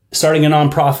just starting a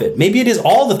nonprofit. Maybe it is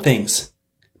all the things.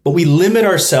 But we limit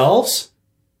ourselves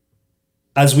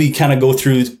as we kind of go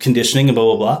through conditioning and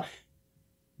blah, blah, blah.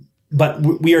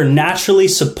 But we are naturally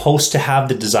supposed to have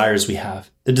the desires we have.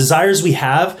 The desires we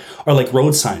have are like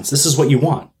road signs. This is what you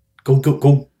want. Go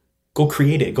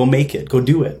create it. Go make it. Go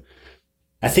do it.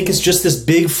 I think it's just this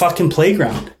big fucking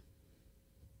playground.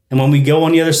 And when we go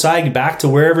on the other side, back to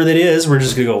wherever that is, we're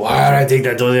just going to go, why did I take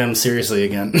that so damn seriously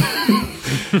again?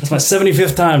 That's my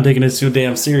 75th time taking it so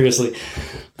damn seriously.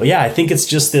 But yeah, I think it's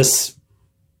just this.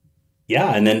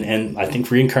 Yeah. And I think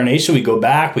reincarnation, we go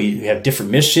back, we have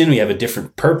different mission. We have a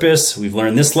different purpose. We've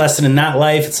learned this lesson in that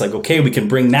life. It's like, okay, we can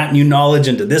bring that new knowledge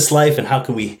into this life. And how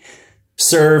can we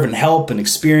serve and help and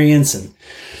experience? And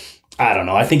I don't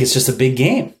know. I think it's just a big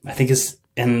game. I think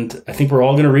we're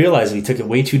all going to realize we took it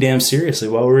way too damn seriously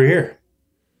while we were here.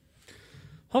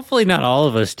 Hopefully not all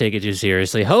of us take it too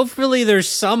seriously. Hopefully there's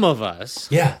some of us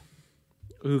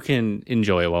who can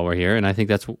enjoy it while we're here. And I think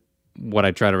that's what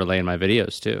I try to relay in my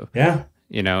videos too. Yeah.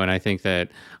 And I think that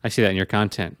I see that in your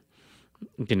content,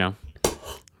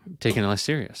 taking it less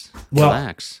serious,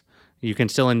 relax. You can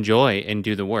still enjoy and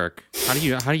do the work. How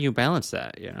do you balance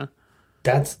that?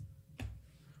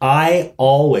 I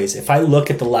always, if I look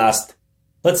at the last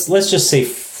let's just say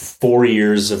 4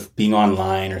 years of being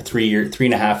online, or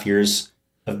 3.5 years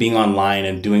of being online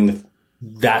and doing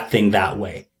that thing that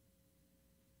way.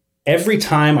 Every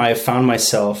time I have found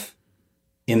myself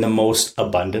in the most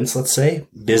abundance, let's say,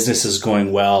 business is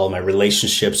going well, my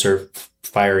relationships are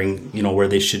firing, where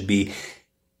they should be.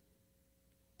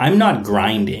 I'm not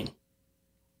grinding.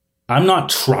 I'm not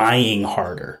trying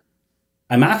harder.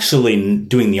 I'm actually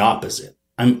doing the opposite.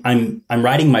 I'm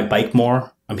riding my bike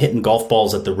more. I'm hitting golf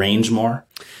balls at the range more.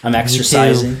 I'm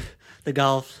exercising. The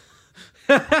golf.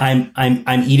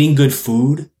 I'm eating good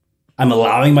food. I'm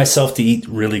allowing myself to eat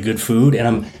really good food,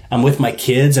 and I'm with my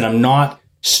kids, and I'm not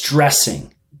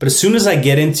stressing. But as soon as I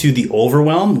get into the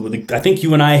overwhelm, I think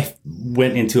you and I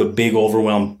went into a big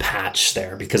overwhelm patch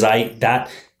there, because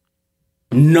that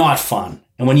not fun.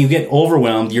 And when you get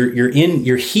overwhelmed,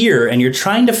 you're here and you're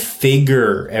trying to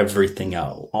figure everything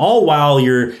out, all while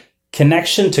your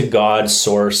connection to God's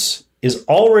source is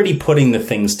already putting the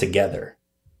things together.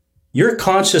 Your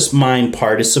conscious mind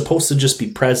part is supposed to just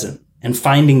be present and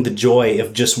finding the joy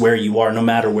of just where you are, no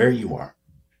matter where you are.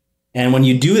 And when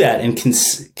you do that and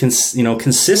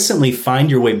consistently find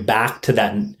your way back to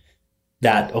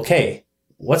that, okay,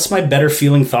 what's my better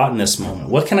feeling thought in this moment?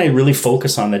 What can I really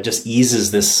focus on that just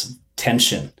eases this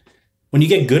tension? When you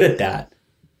get good at that,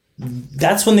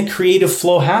 that's when the creative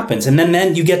flow happens. And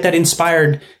then you get that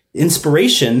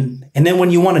inspiration. And then when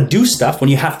you want to do stuff,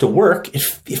 when you have to work, it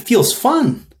feels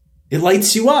fun. It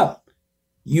lights you up.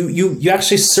 You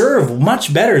actually serve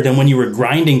much better than when you were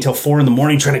grinding till 4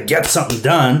 a.m. trying to get something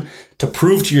done to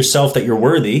prove to yourself that you're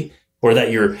worthy or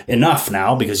that you're enough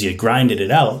now because you grinded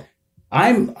it out.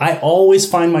 I always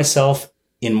find myself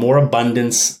in more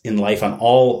abundance in life on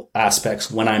all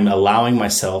aspects when I'm allowing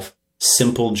myself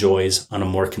simple joys on a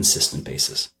more consistent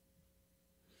basis.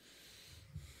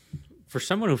 For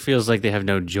someone who feels like they have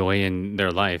no joy in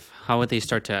their life, how would they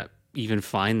start to even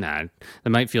find that?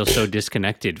 They might feel so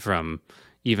disconnected from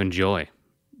even joy,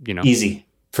 Easy.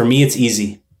 For me, it's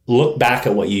easy. Look back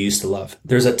at what you used to love.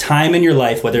 There's a time in your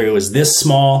life, whether it was this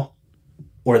small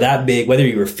or that big, whether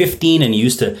you were 15 and you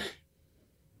used to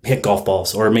hit golf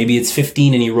balls, or maybe it's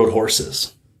 15 and you rode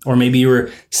horses, or maybe you were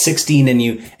 16 and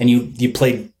you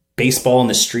played baseball in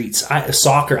the streets,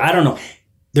 soccer. I don't know.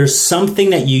 There's something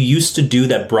that you used to do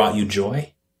that brought you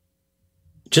joy.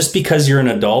 Just because you're an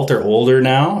adult or older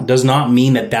now does not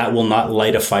mean that will not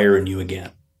light a fire in you again.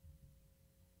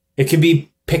 It could be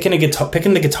picking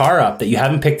the guitar up that you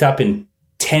haven't picked up in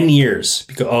 10 years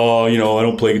because, I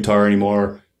don't play guitar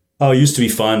anymore. Oh, it used to be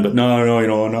fun, but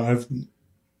no.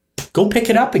 Go pick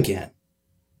it up again.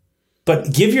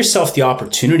 But give yourself the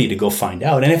opportunity to go find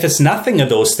out. And if it's nothing of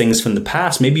those things from the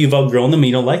past, maybe you've outgrown them and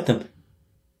you don't like them.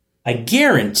 I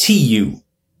guarantee you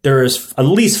there's at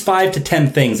least 5 to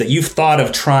 10 things that you've thought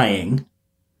of trying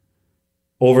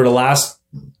over the last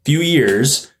few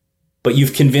years, but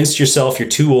you've convinced yourself you're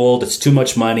too old, it's too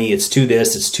much money, it's too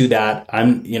this, it's too that.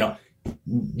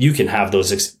 You can have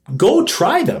those. Go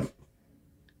try them.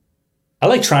 I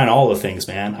like trying all the things,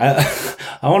 man.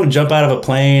 I want to jump out of a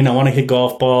plane. I want to hit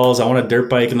golf balls. I want to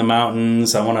dirt bike in the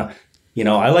mountains. I want to,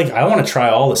 I want to try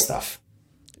all the stuff.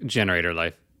 Generator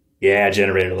life. Yeah,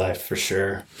 generator life for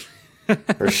sure.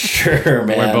 For sure,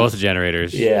 man. We're both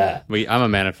generators. Yeah. I'm a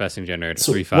manifesting generator.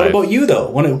 So 3-5. what about you though?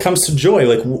 When it comes to joy,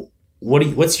 like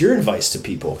what's your advice to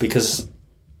people? Because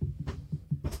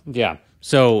yeah.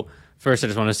 So first, I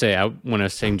just want to say, when I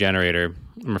was saying generator,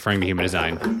 I'm referring to human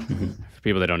design. Mm-hmm. For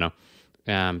people that don't know,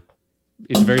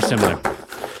 it's very similar.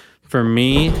 For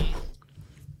me,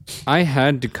 I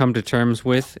had to come to terms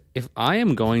with, if I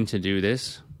am going to do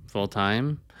this full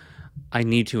time, I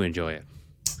need to enjoy it.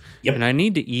 Yep. And I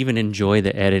need to even enjoy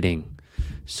the editing.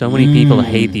 So many people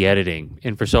hate the editing.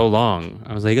 And for so long,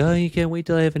 I was like, oh, you can't wait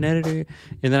till I have an editor.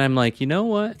 And then I'm like, you know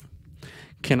what?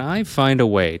 Can I find a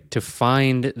way to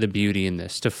find the beauty in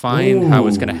this, to find how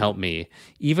it's going to help me,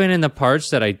 even in the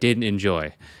parts that I didn't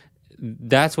enjoy?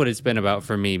 That's what it's been about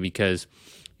for me, because,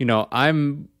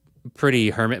 I'm pretty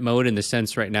hermit mode in the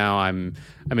sense right now I'm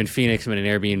in Phoenix, I'm in an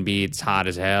Airbnb, it's hot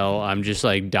as hell. I'm just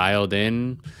like dialed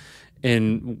in.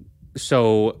 And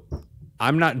so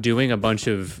I'm not doing a bunch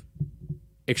of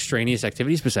extraneous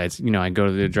activities besides, I go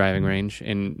to the driving range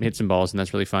and hit some balls, and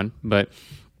that's really fun. But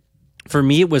for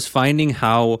me, it was finding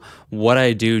how what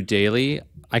I do daily,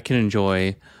 I can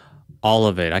enjoy all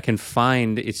of it. I can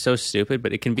find, it's so stupid,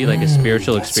 but it can be like a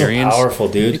spiritual experience. So powerful,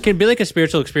 dude. It can be like a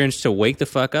spiritual experience to wake the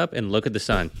fuck up and look at the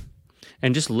sun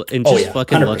and just fucking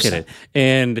 100%. Look at it.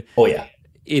 And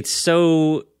it's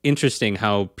so interesting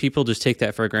how people just take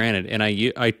that for granted. And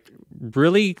I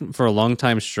really, for a long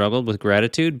time, struggled with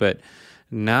gratitude, but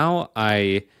now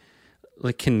I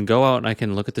like can go out and I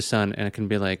can look at the sun and I can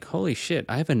be like, holy shit,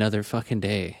 I have another fucking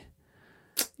day.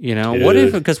 You know,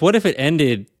 Dude. what if it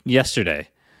ended yesterday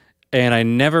and I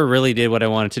never really did what I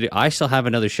wanted to do? I still have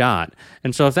another shot.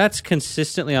 And so if that's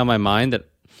consistently on my mind, that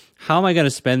how am I going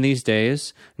to spend these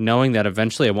days knowing that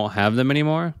eventually I won't have them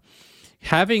anymore?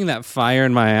 Having that fire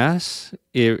in my ass,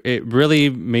 it really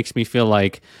makes me feel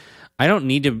like I don't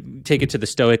need to take it to the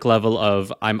stoic level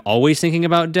of I'm always thinking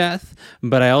about death,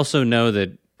 but I also know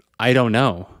that I don't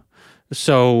know.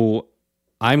 So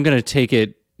I'm going to take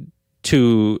it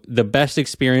to the best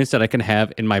experience that I can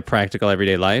have in my practical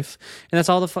everyday life. And that's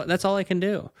all that's all I can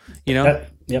do, you know?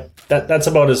 That's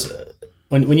about as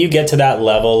when you get to that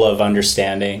level of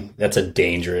understanding, that's a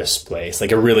dangerous place.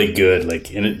 Like a really good,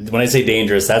 like, and when I say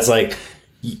dangerous, that's like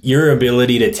your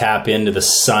ability to tap into the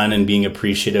sun and being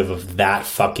appreciative of that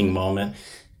fucking moment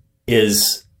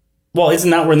is, well, isn't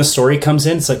that when the story comes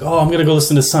in? It's like, oh, I'm going to go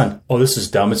listen to the sun. Oh, this is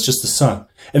dumb. It's just the sun.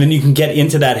 And then you can get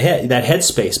into that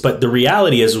headspace. But the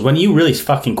reality is when you really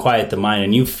fucking quiet the mind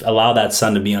and you allow that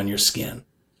sun to be on your skin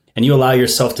and you allow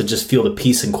yourself to just feel the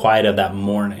peace and quiet of that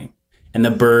morning and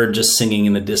the bird just singing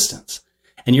in the distance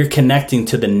and you're connecting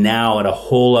to the now at a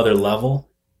whole other level,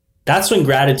 that's when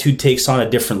gratitude takes on a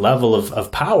different level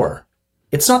of power.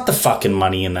 It's not the fucking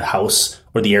money in the house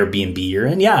or the Airbnb you're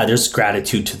in. Yeah, there's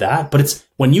gratitude to that. But it's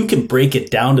when you can break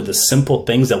it down to the simple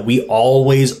things that we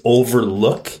always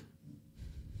overlook,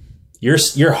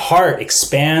 your heart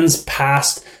expands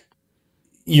past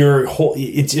your whole,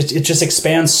 it just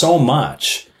expands so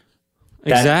much.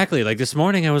 Exactly. Like this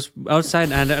morning I was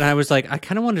outside and I was like, I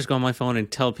kind of want to just go on my phone and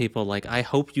tell people like, I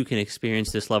hope you can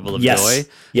experience this level of joy.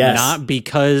 Yes. Not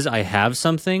because I have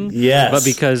something, yes, but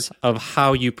because of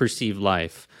how you perceive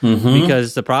life. Mm-hmm.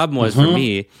 Because the problem was for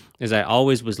me is I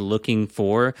always was looking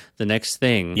for the next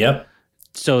thing. Yep.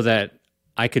 So that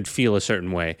I could feel a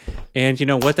certain way. And you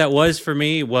know what that was for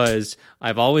me was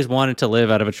I've always wanted to live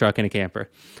out of a truck and a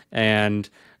camper. And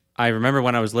I remember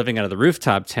when I was living out of the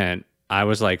rooftop tent, I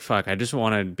was like, fuck, I just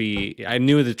want to be, I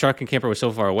knew the truck and camper was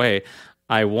so far away.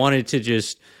 I wanted to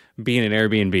just be in an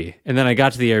Airbnb. And then I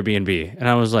got to the Airbnb and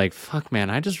I was like, fuck, man,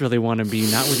 I just really want to be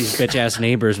not with these bitch ass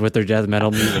neighbors with their death metal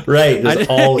music. Right. And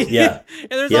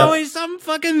there's Yep. always some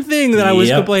fucking thing that I was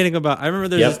complaining about. I remember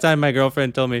there's this time my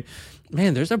girlfriend told me,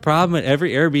 man, there's a problem at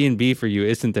every Airbnb for you,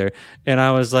 isn't there? And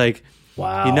I was like,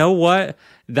 wow, you know what?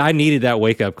 I needed that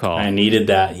wake up call. I needed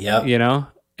that. Yep. You know?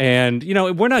 And, you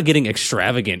know, we're not getting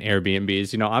extravagant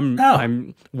Airbnbs. You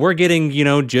know, we're getting, you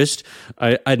know, just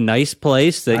a nice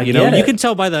place that, you know, you can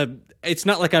tell by it's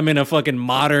not like I'm in a fucking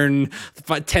modern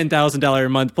 $10,000 a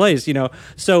month place, you know.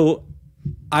 So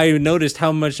I noticed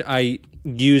how much I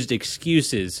used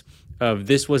excuses of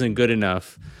this wasn't good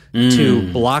enough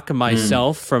to block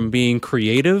myself from being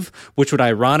creative, which would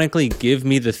ironically give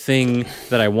me the thing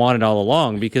that I wanted all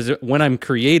along. Because when I'm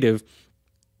creative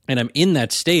and I'm in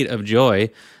that state of joy,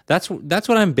 that's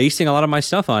what I'm basing a lot of my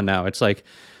stuff on now. It's like,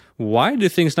 why do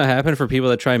things not happen for people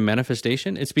that try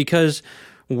manifestation? It's because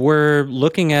we're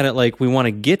looking at it like we want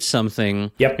to get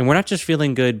something, and we're not just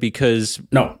feeling good because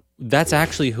that's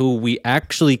actually who we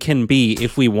actually can be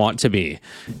if we want to be.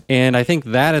 And I think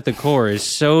that at the core is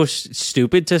so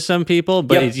stupid to some people,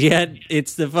 but yet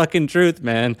it's the fucking truth,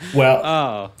 man.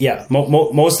 Well,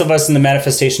 most of us in the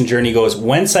manifestation journey goes,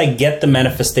 once I get the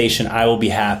manifestation, I will be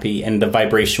happy and the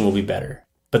vibration will be better.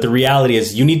 But the reality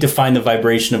is you need to find the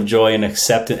vibration of joy and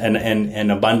acceptance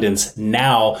and abundance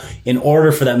now in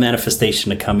order for that manifestation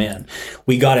to come in.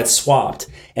 We got it swapped.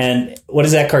 And what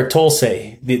does Eckhart Tolle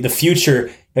say? The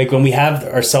future, like when we have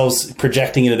ourselves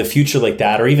projecting into the future like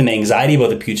that, or even the anxiety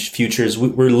about the future, is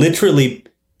we're literally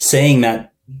saying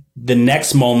that the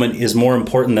next moment is more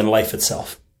important than life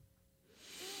itself.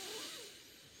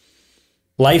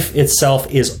 Life itself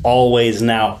is always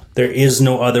now. There is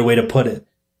no other way to put it.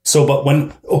 So, but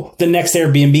when, the next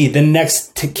Airbnb,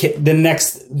 the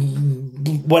next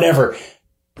whatever,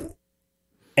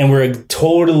 and we're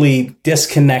totally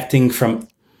disconnecting from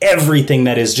everything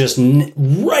that is just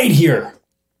right here,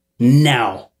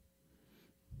 now.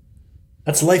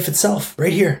 That's life itself,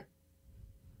 right here.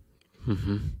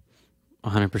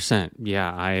 100%.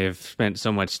 Yeah, I have spent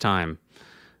so much time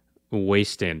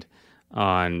wasted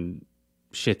on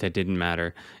shit that didn't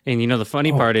matter. And you know, the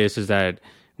funny part is that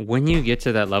when you get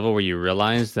to that level where you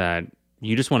realize that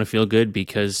you just want to feel good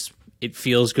because it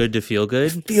feels good to feel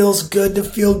good. It feels good to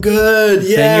feel good.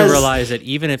 Yes. Then you realize that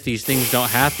even if these things don't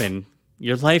happen,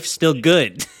 your life's still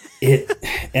good.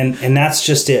 And that's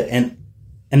just it. And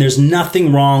there's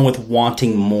nothing wrong with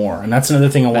wanting more. And that's another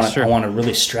thing I want to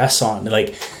really stress on.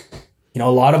 Like, a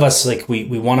lot of us, like, we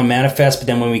want to manifest, but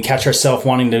then when we catch ourselves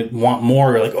wanting to want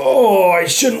more, we're like, oh, I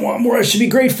shouldn't want more. I should be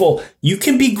grateful. You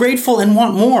can be grateful and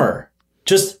want more.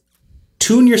 Just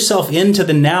tune yourself into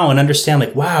the now and understand,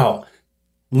 like, wow,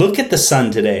 look at the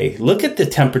sun today. Look at the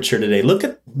temperature today. Look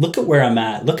at where I'm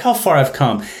at. Look how far I've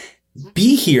come.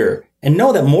 Be here and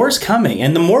know that more is coming,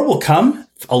 and the more will come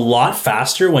a lot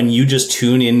faster when you just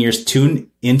tune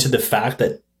into the fact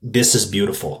that this is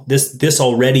beautiful. This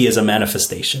already is a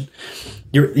manifestation.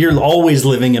 You're always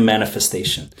living a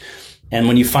manifestation. And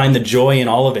when you find the joy in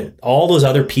all of it, all those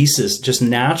other pieces just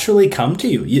naturally come to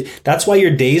you. That's why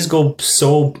your days go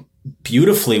so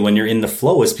beautifully when you're in the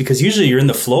flow, is because usually you're in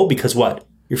the flow because what?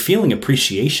 You're feeling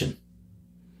appreciation.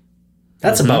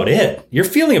 That's about it. You're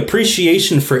feeling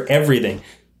appreciation for everything.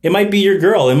 It might be your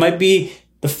girl. It might be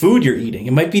the food you're eating.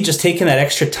 It might be just taking that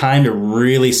extra time to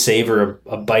really savor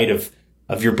a bite of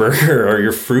your burger or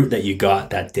your fruit that you got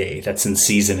that day that's in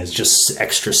season is just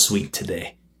extra sweet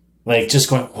today. Like, just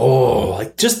going, oh,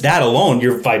 like, just that alone,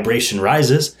 your vibration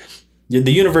rises.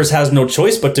 The universe has no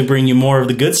choice but to bring you more of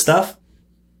the good stuff,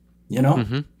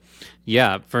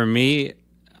 Yeah, for me,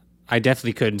 I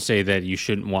definitely couldn't say that you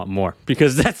shouldn't want more,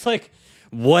 because that's like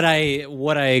I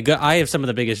have some of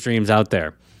the biggest dreams out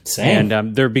there. Same.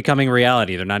 And they're becoming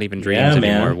reality. They're not even dreams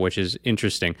anymore, man. which is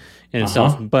interesting in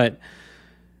itself. But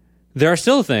there are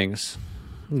still things,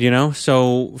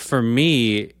 So for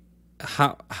me,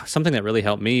 something that really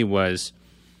helped me was,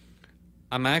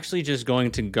 I'm actually just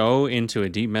going to go into a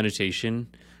deep meditation.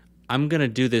 I'm going to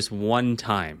do this one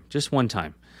time, just one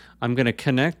time. I'm going to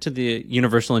connect to the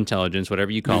universal intelligence,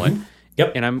 whatever you call it.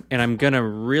 Yep. And I'm going to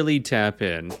really tap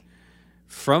in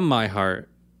from my heart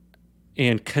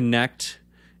and connect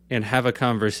and have a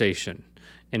conversation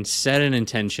and set an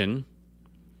intention.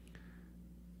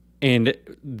 And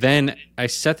then I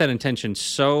set that intention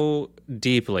so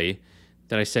deeply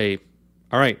that I say,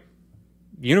 all right,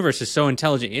 the universe is so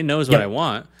intelligent. It knows what I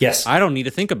want. Yes. I don't need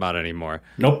to think about it anymore.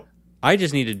 Nope. I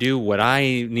just need to do what I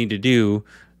need to do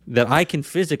that I can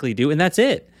physically do, and that's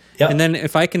it. Yep. And then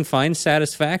if I can find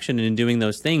satisfaction in doing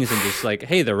those things and just like,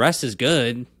 hey, the rest is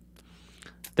good,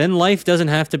 then life doesn't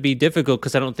have to be difficult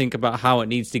because I don't think about how it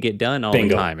needs to get done all the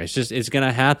time. It's going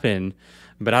to happen,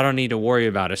 but I don't need to worry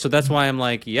about it. So that's why I'm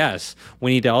like, yes,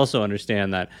 we need to also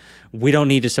understand that we don't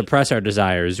need to suppress our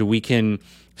desires. We can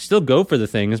still go for the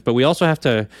things, but we also have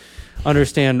to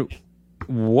understand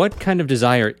what kind of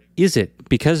desire is it?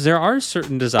 Because there are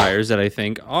certain desires that I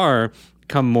think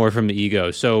come more from the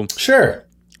ego. So sure.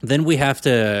 Then we have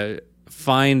to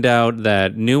find out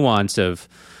that nuance of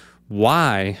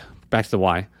why, back to the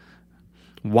why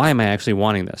am I actually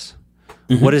wanting this?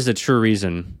 What is the true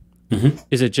reason?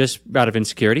 Is it just out of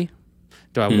insecurity?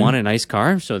 Do I want a nice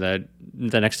car so that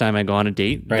the next time I go on a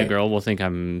date, the girl will think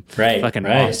I'm fucking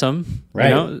awesome?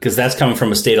 Right. Because that's coming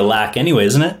from a state of lack anyway,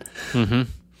 isn't it?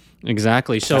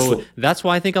 Exactly. So that's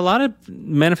why I think a lot of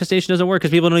manifestation doesn't work,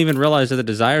 because people don't even realize that the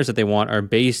desires that they want are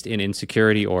based in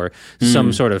insecurity or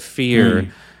some sort of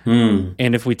fear.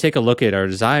 And if we take a look at our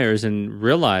desires and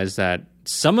realize that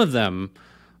some of them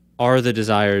are the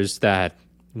desires that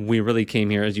we really came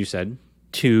here, as you said,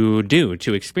 to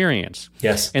experience.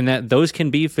 Yes. And that those can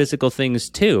be physical things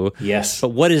too. Yes. But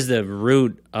what is the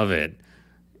root of it?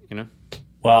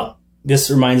 Well, this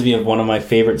reminds me of one of my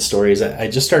favorite stories. I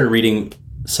just started reading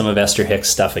some of Esther Hicks'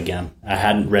 stuff again. I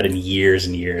hadn't read in years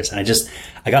and years. And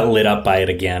I got lit up by it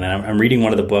again. And I'm reading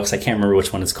one of the books. I can't remember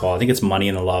which one it's called. I think it's Money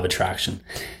and the Law of Attraction.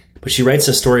 But she writes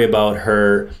a story about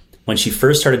her when she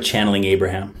first started channeling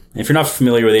Abraham. And if you're not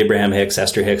familiar with Abraham Hicks,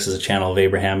 Esther Hicks is a channel of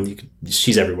Abraham.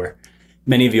 She's everywhere.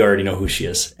 Many of you already know who she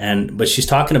is. But she's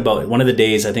talking about one of the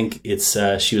days, I think it's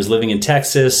she was living in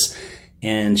Texas,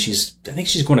 and I think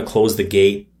she's going to close the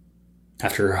gate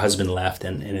after her husband left,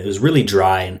 and it was really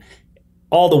dry, and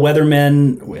all the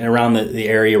weathermen around the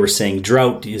area were saying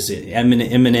drought is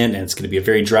imminent, and it's going to be a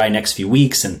very dry next few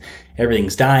weeks, and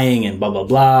everything's dying, and blah, blah,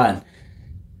 blah.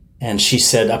 And she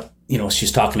said,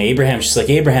 she's talking to Abraham. She's like,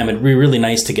 Abraham, it'd be really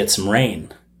nice to get some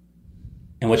rain.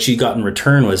 And what she got in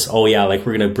return was, oh yeah, like,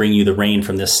 we're going to bring you the rain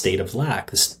from this state of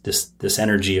lack, this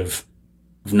energy of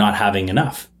not having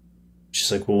enough.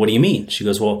 She's like, well, what do you mean? She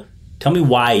goes, well, tell me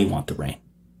why you want the rain.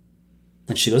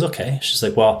 And she goes, okay. She's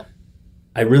like, well,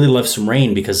 I really love some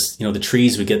rain because, the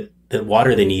trees would get the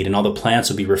water they need, and all the plants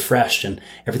would be refreshed, and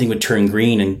everything would turn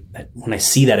green. And when I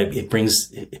see that, it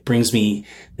brings me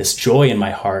this joy in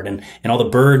my heart, and all the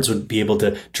birds would be able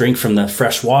to drink from the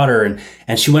fresh water.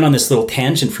 And she went on this little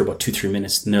tangent for about 2-3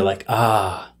 minutes, and they're like,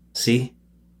 see,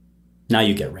 now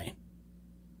you get rain.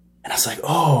 And I was like,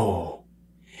 oh,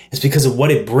 it's because of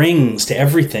what it brings to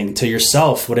everything, to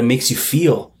yourself, what it makes you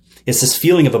feel. it's this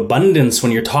feeling of abundance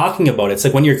when you're talking about it. It's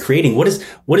like when you're creating, what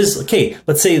is, okay,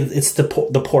 let's say it's the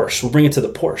Porsche. We'll bring it to the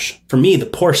Porsche. For me, the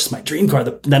Porsche is my dream car.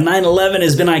 The 911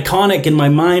 has been iconic in my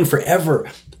mind forever.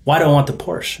 Why do I want the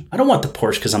Porsche? I don't want the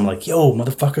Porsche because I'm like, yo,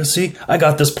 motherfucker, see, I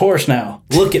got this Porsche now.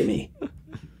 Look at me.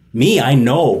 I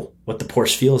know what the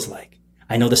Porsche feels like.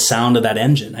 I know the sound of that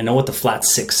engine. I know what the flat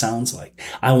six sounds like.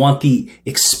 I want the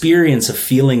experience of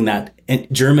feeling that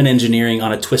German engineering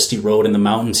on a twisty road in the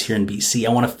mountains here in BC.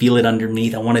 I want to feel it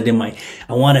underneath. I want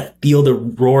to feel the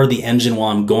roar of the engine while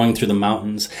I'm going through the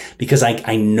mountains, because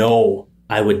I know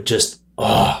I would just,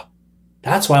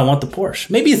 that's why I want the Porsche.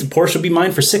 Maybe the Porsche would be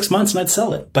mine for 6 months and I'd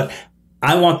sell it, but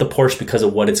I want the Porsche because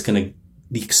of what the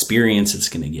experience it's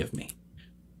going to give me.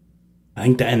 I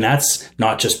think and that's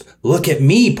not just look at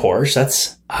me, Porsche.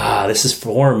 That's this is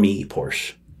for me,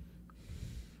 Porsche.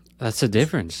 That's a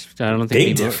difference. I don't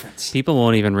think people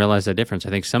won't even realize the difference. I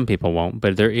think some people won't,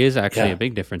 but there is actually a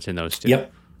big difference in those two.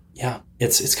 Yep. Yeah.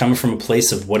 It's coming from a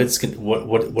place of what does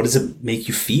it make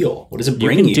you feel? What does it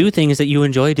bring you? You can do things that you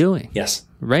enjoy doing. Yes.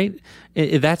 Right?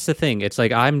 That's the thing. It's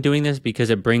like I'm doing this because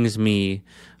it brings me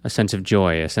a sense of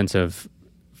joy, a sense of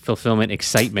fulfillment,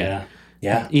 excitement. Yeah.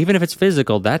 Yeah. Even if it's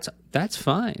physical, that's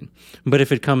fine. But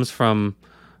if it comes from,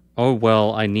 oh,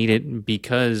 well, I need it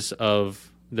because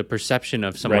of the perception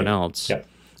of someone else,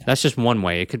 that's just one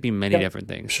way. It could be many different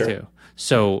things too.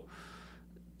 So,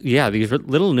 yeah, these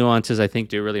little nuances I think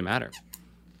do really matter.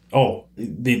 Oh,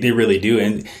 they really do.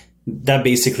 And that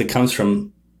basically comes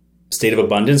from state of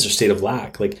abundance or state of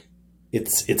lack. Like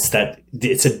it's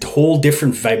a whole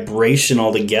different vibration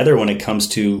altogether when it comes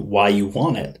to why you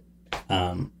want it.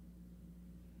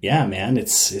 Yeah, man,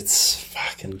 it's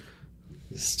fucking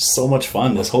so much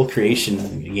fun. This whole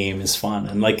creation game is fun.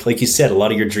 And like you said, a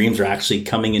lot of your dreams are actually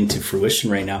coming into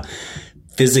fruition right now,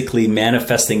 physically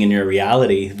manifesting in your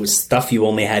reality with stuff you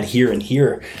only had here and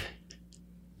here.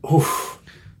 Oof.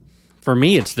 For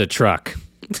me, it's the truck.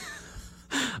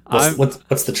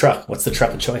 What's the truck? What's the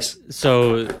truck of choice?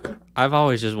 So I've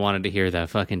always just wanted to hear that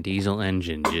fucking diesel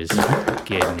engine just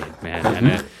getting it,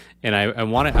 man. And I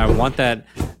want that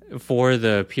for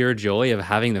the pure joy of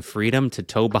having the freedom to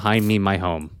tow behind me my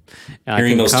home. And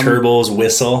hearing those turbos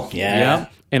whistle. Yeah.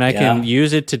 And I can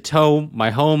use it to tow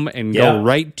my home and go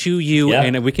right to you,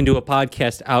 and we can do a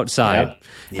podcast outside.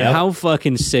 And how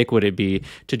fucking sick would it be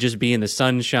to just be in the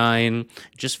sunshine,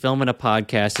 just filming a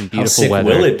podcast in beautiful weather?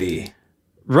 How sick will it be?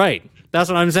 Right. That's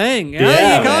what I'm saying.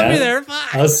 Yeah, you caught me there. Fuck.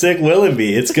 How sick will it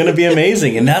be? It's going to be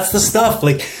amazing. And that's the stuff.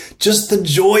 Like, just the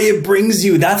joy it brings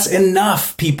you. That's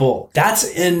enough, people. That's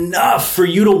enough for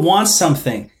you to want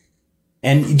something.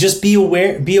 And just be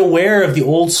aware of the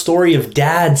old story of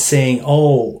dad saying,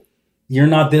 oh, you're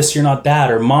not this, you're not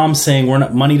that. Or mom saying,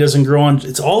 money doesn't grow on.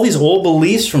 It's all these old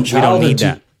beliefs from childhood. We don't need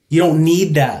that. You don't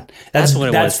need that. That's what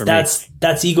it was for me.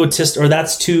 That's egotist, or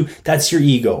that's your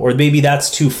ego, or maybe that's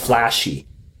too flashy.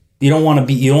 You don't want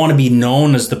to be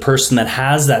known as the person that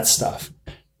has that stuff,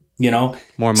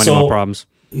 more money, more problems.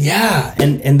 Yeah.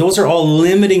 And those are all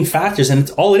limiting factors. And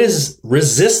it is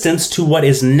resistance to what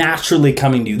is naturally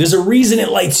coming to you. There's a reason it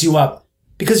lights you up,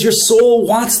 because your soul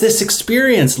wants this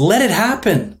experience. Let it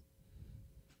happen.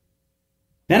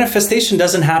 Manifestation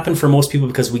doesn't happen for most people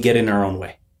because we get in our own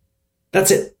way. That's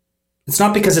it. It's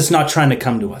not because it's not trying to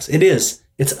come to us. It is.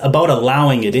 It's about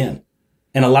allowing it in.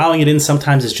 And allowing it in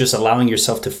sometimes is just allowing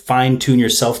yourself to fine-tune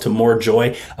yourself to more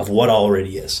joy of what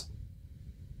already is.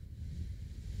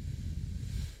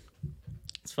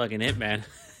 That's fucking it, man.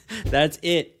 That's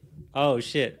it. Oh,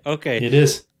 shit. Okay. It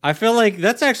is. I feel like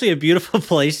that's actually a beautiful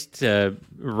place to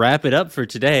wrap it up for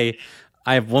today.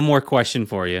 I have one more question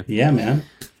for you. Yeah, man.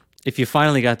 If you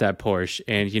finally got that Porsche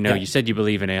and, you said you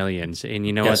believe in aliens, and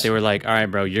you know what? They were like, all right,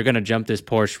 bro, you're going to jump this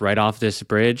Porsche right off this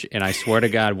bridge. And I swear to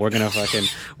God, we're going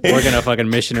to fucking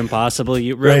Mission Impossible.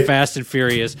 You real fast and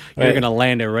furious. You're going to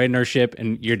land it right in our ship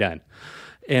and you're done.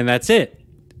 And that's it.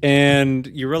 And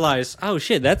you realize, oh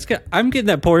shit, I'm getting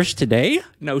that Porsche today.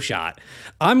 No shot.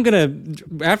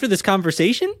 After this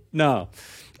conversation. No.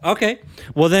 Okay.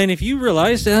 Well, then if you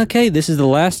realize, okay, this is the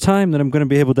last time that I'm going to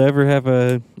be able to ever have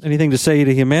anything to say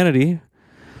to humanity,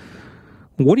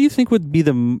 what do you think would be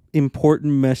the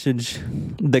important message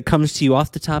that comes to you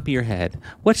off the top of your head?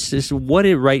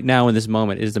 Right now in this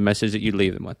moment is the message that you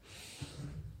leave them with?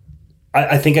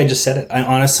 I think I just said it.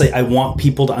 I want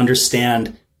people to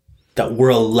understand that we're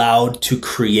allowed to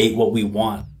create what we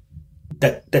want,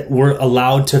 that we're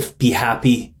allowed to be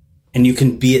happy. And you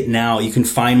can be it now. You can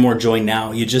find more joy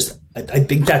now. I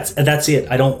think that's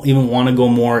it. I don't even want to go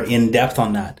more in depth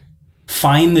on that.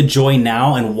 Find the joy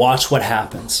now and watch what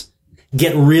happens.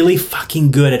 Get really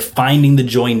fucking good at finding the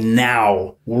joy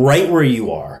now, right where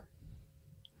you are.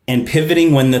 and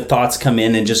pivoting when the thoughts come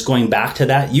in and just going back to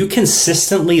that, you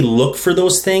consistently look for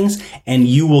those things and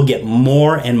you will get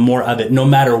more and more of it. No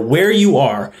matter where you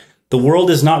are, the world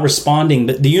is not responding,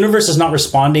 but the universe is not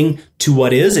responding to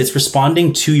what is, it's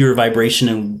responding to your vibration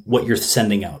and what you're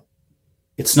sending out.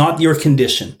 It's not your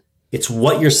condition. It's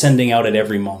what you're sending out at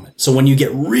every moment. So when you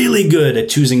get really good at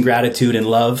choosing gratitude and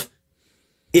love,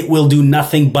 it will do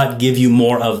nothing but give you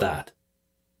more of that.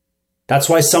 That's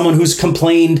why someone who's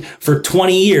complained for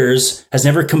 20 years has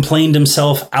never complained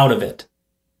himself out of it.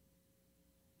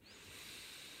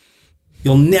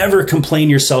 You'll never complain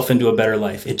yourself into a better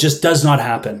life. It just does not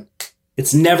happen.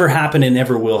 It's never happened and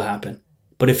never will happen.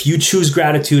 But if you choose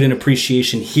gratitude and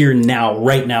appreciation here, now,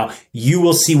 right now, you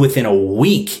will see within a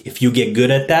week, if you get good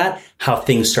at that, how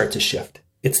things start to shift.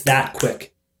 It's that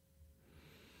quick.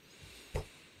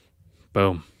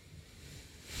 Boom.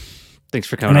 Thanks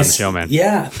for coming on the show, man.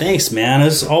 Yeah, thanks, man.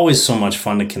 It's always so much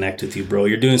fun to connect with you, bro.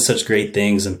 You're doing such great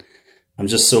things, and I'm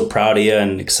just so proud of you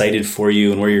and excited for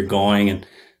you and where you're going. And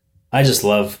I just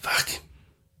love,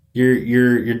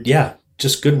 you're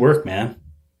just good work, man.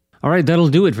 All right, that'll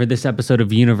do it for this episode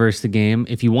of Universe the Game.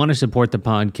 If you want to support the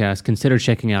podcast, consider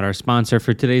checking out our sponsor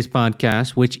for today's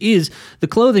podcast, which is the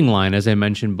clothing line, as I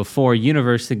mentioned before,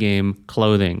 Universe the Game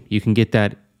Clothing. You can get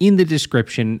that in the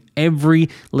description. Every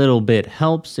little bit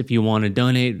helps. If you want to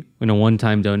donate in a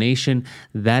one-time donation,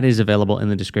 that is available in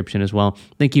the description as well.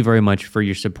 Thank you very much for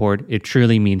your support. It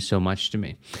truly means so much to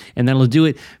me. And that'll do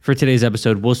it for today's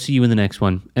episode. We'll see you in the next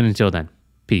one. And until then,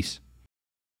 peace.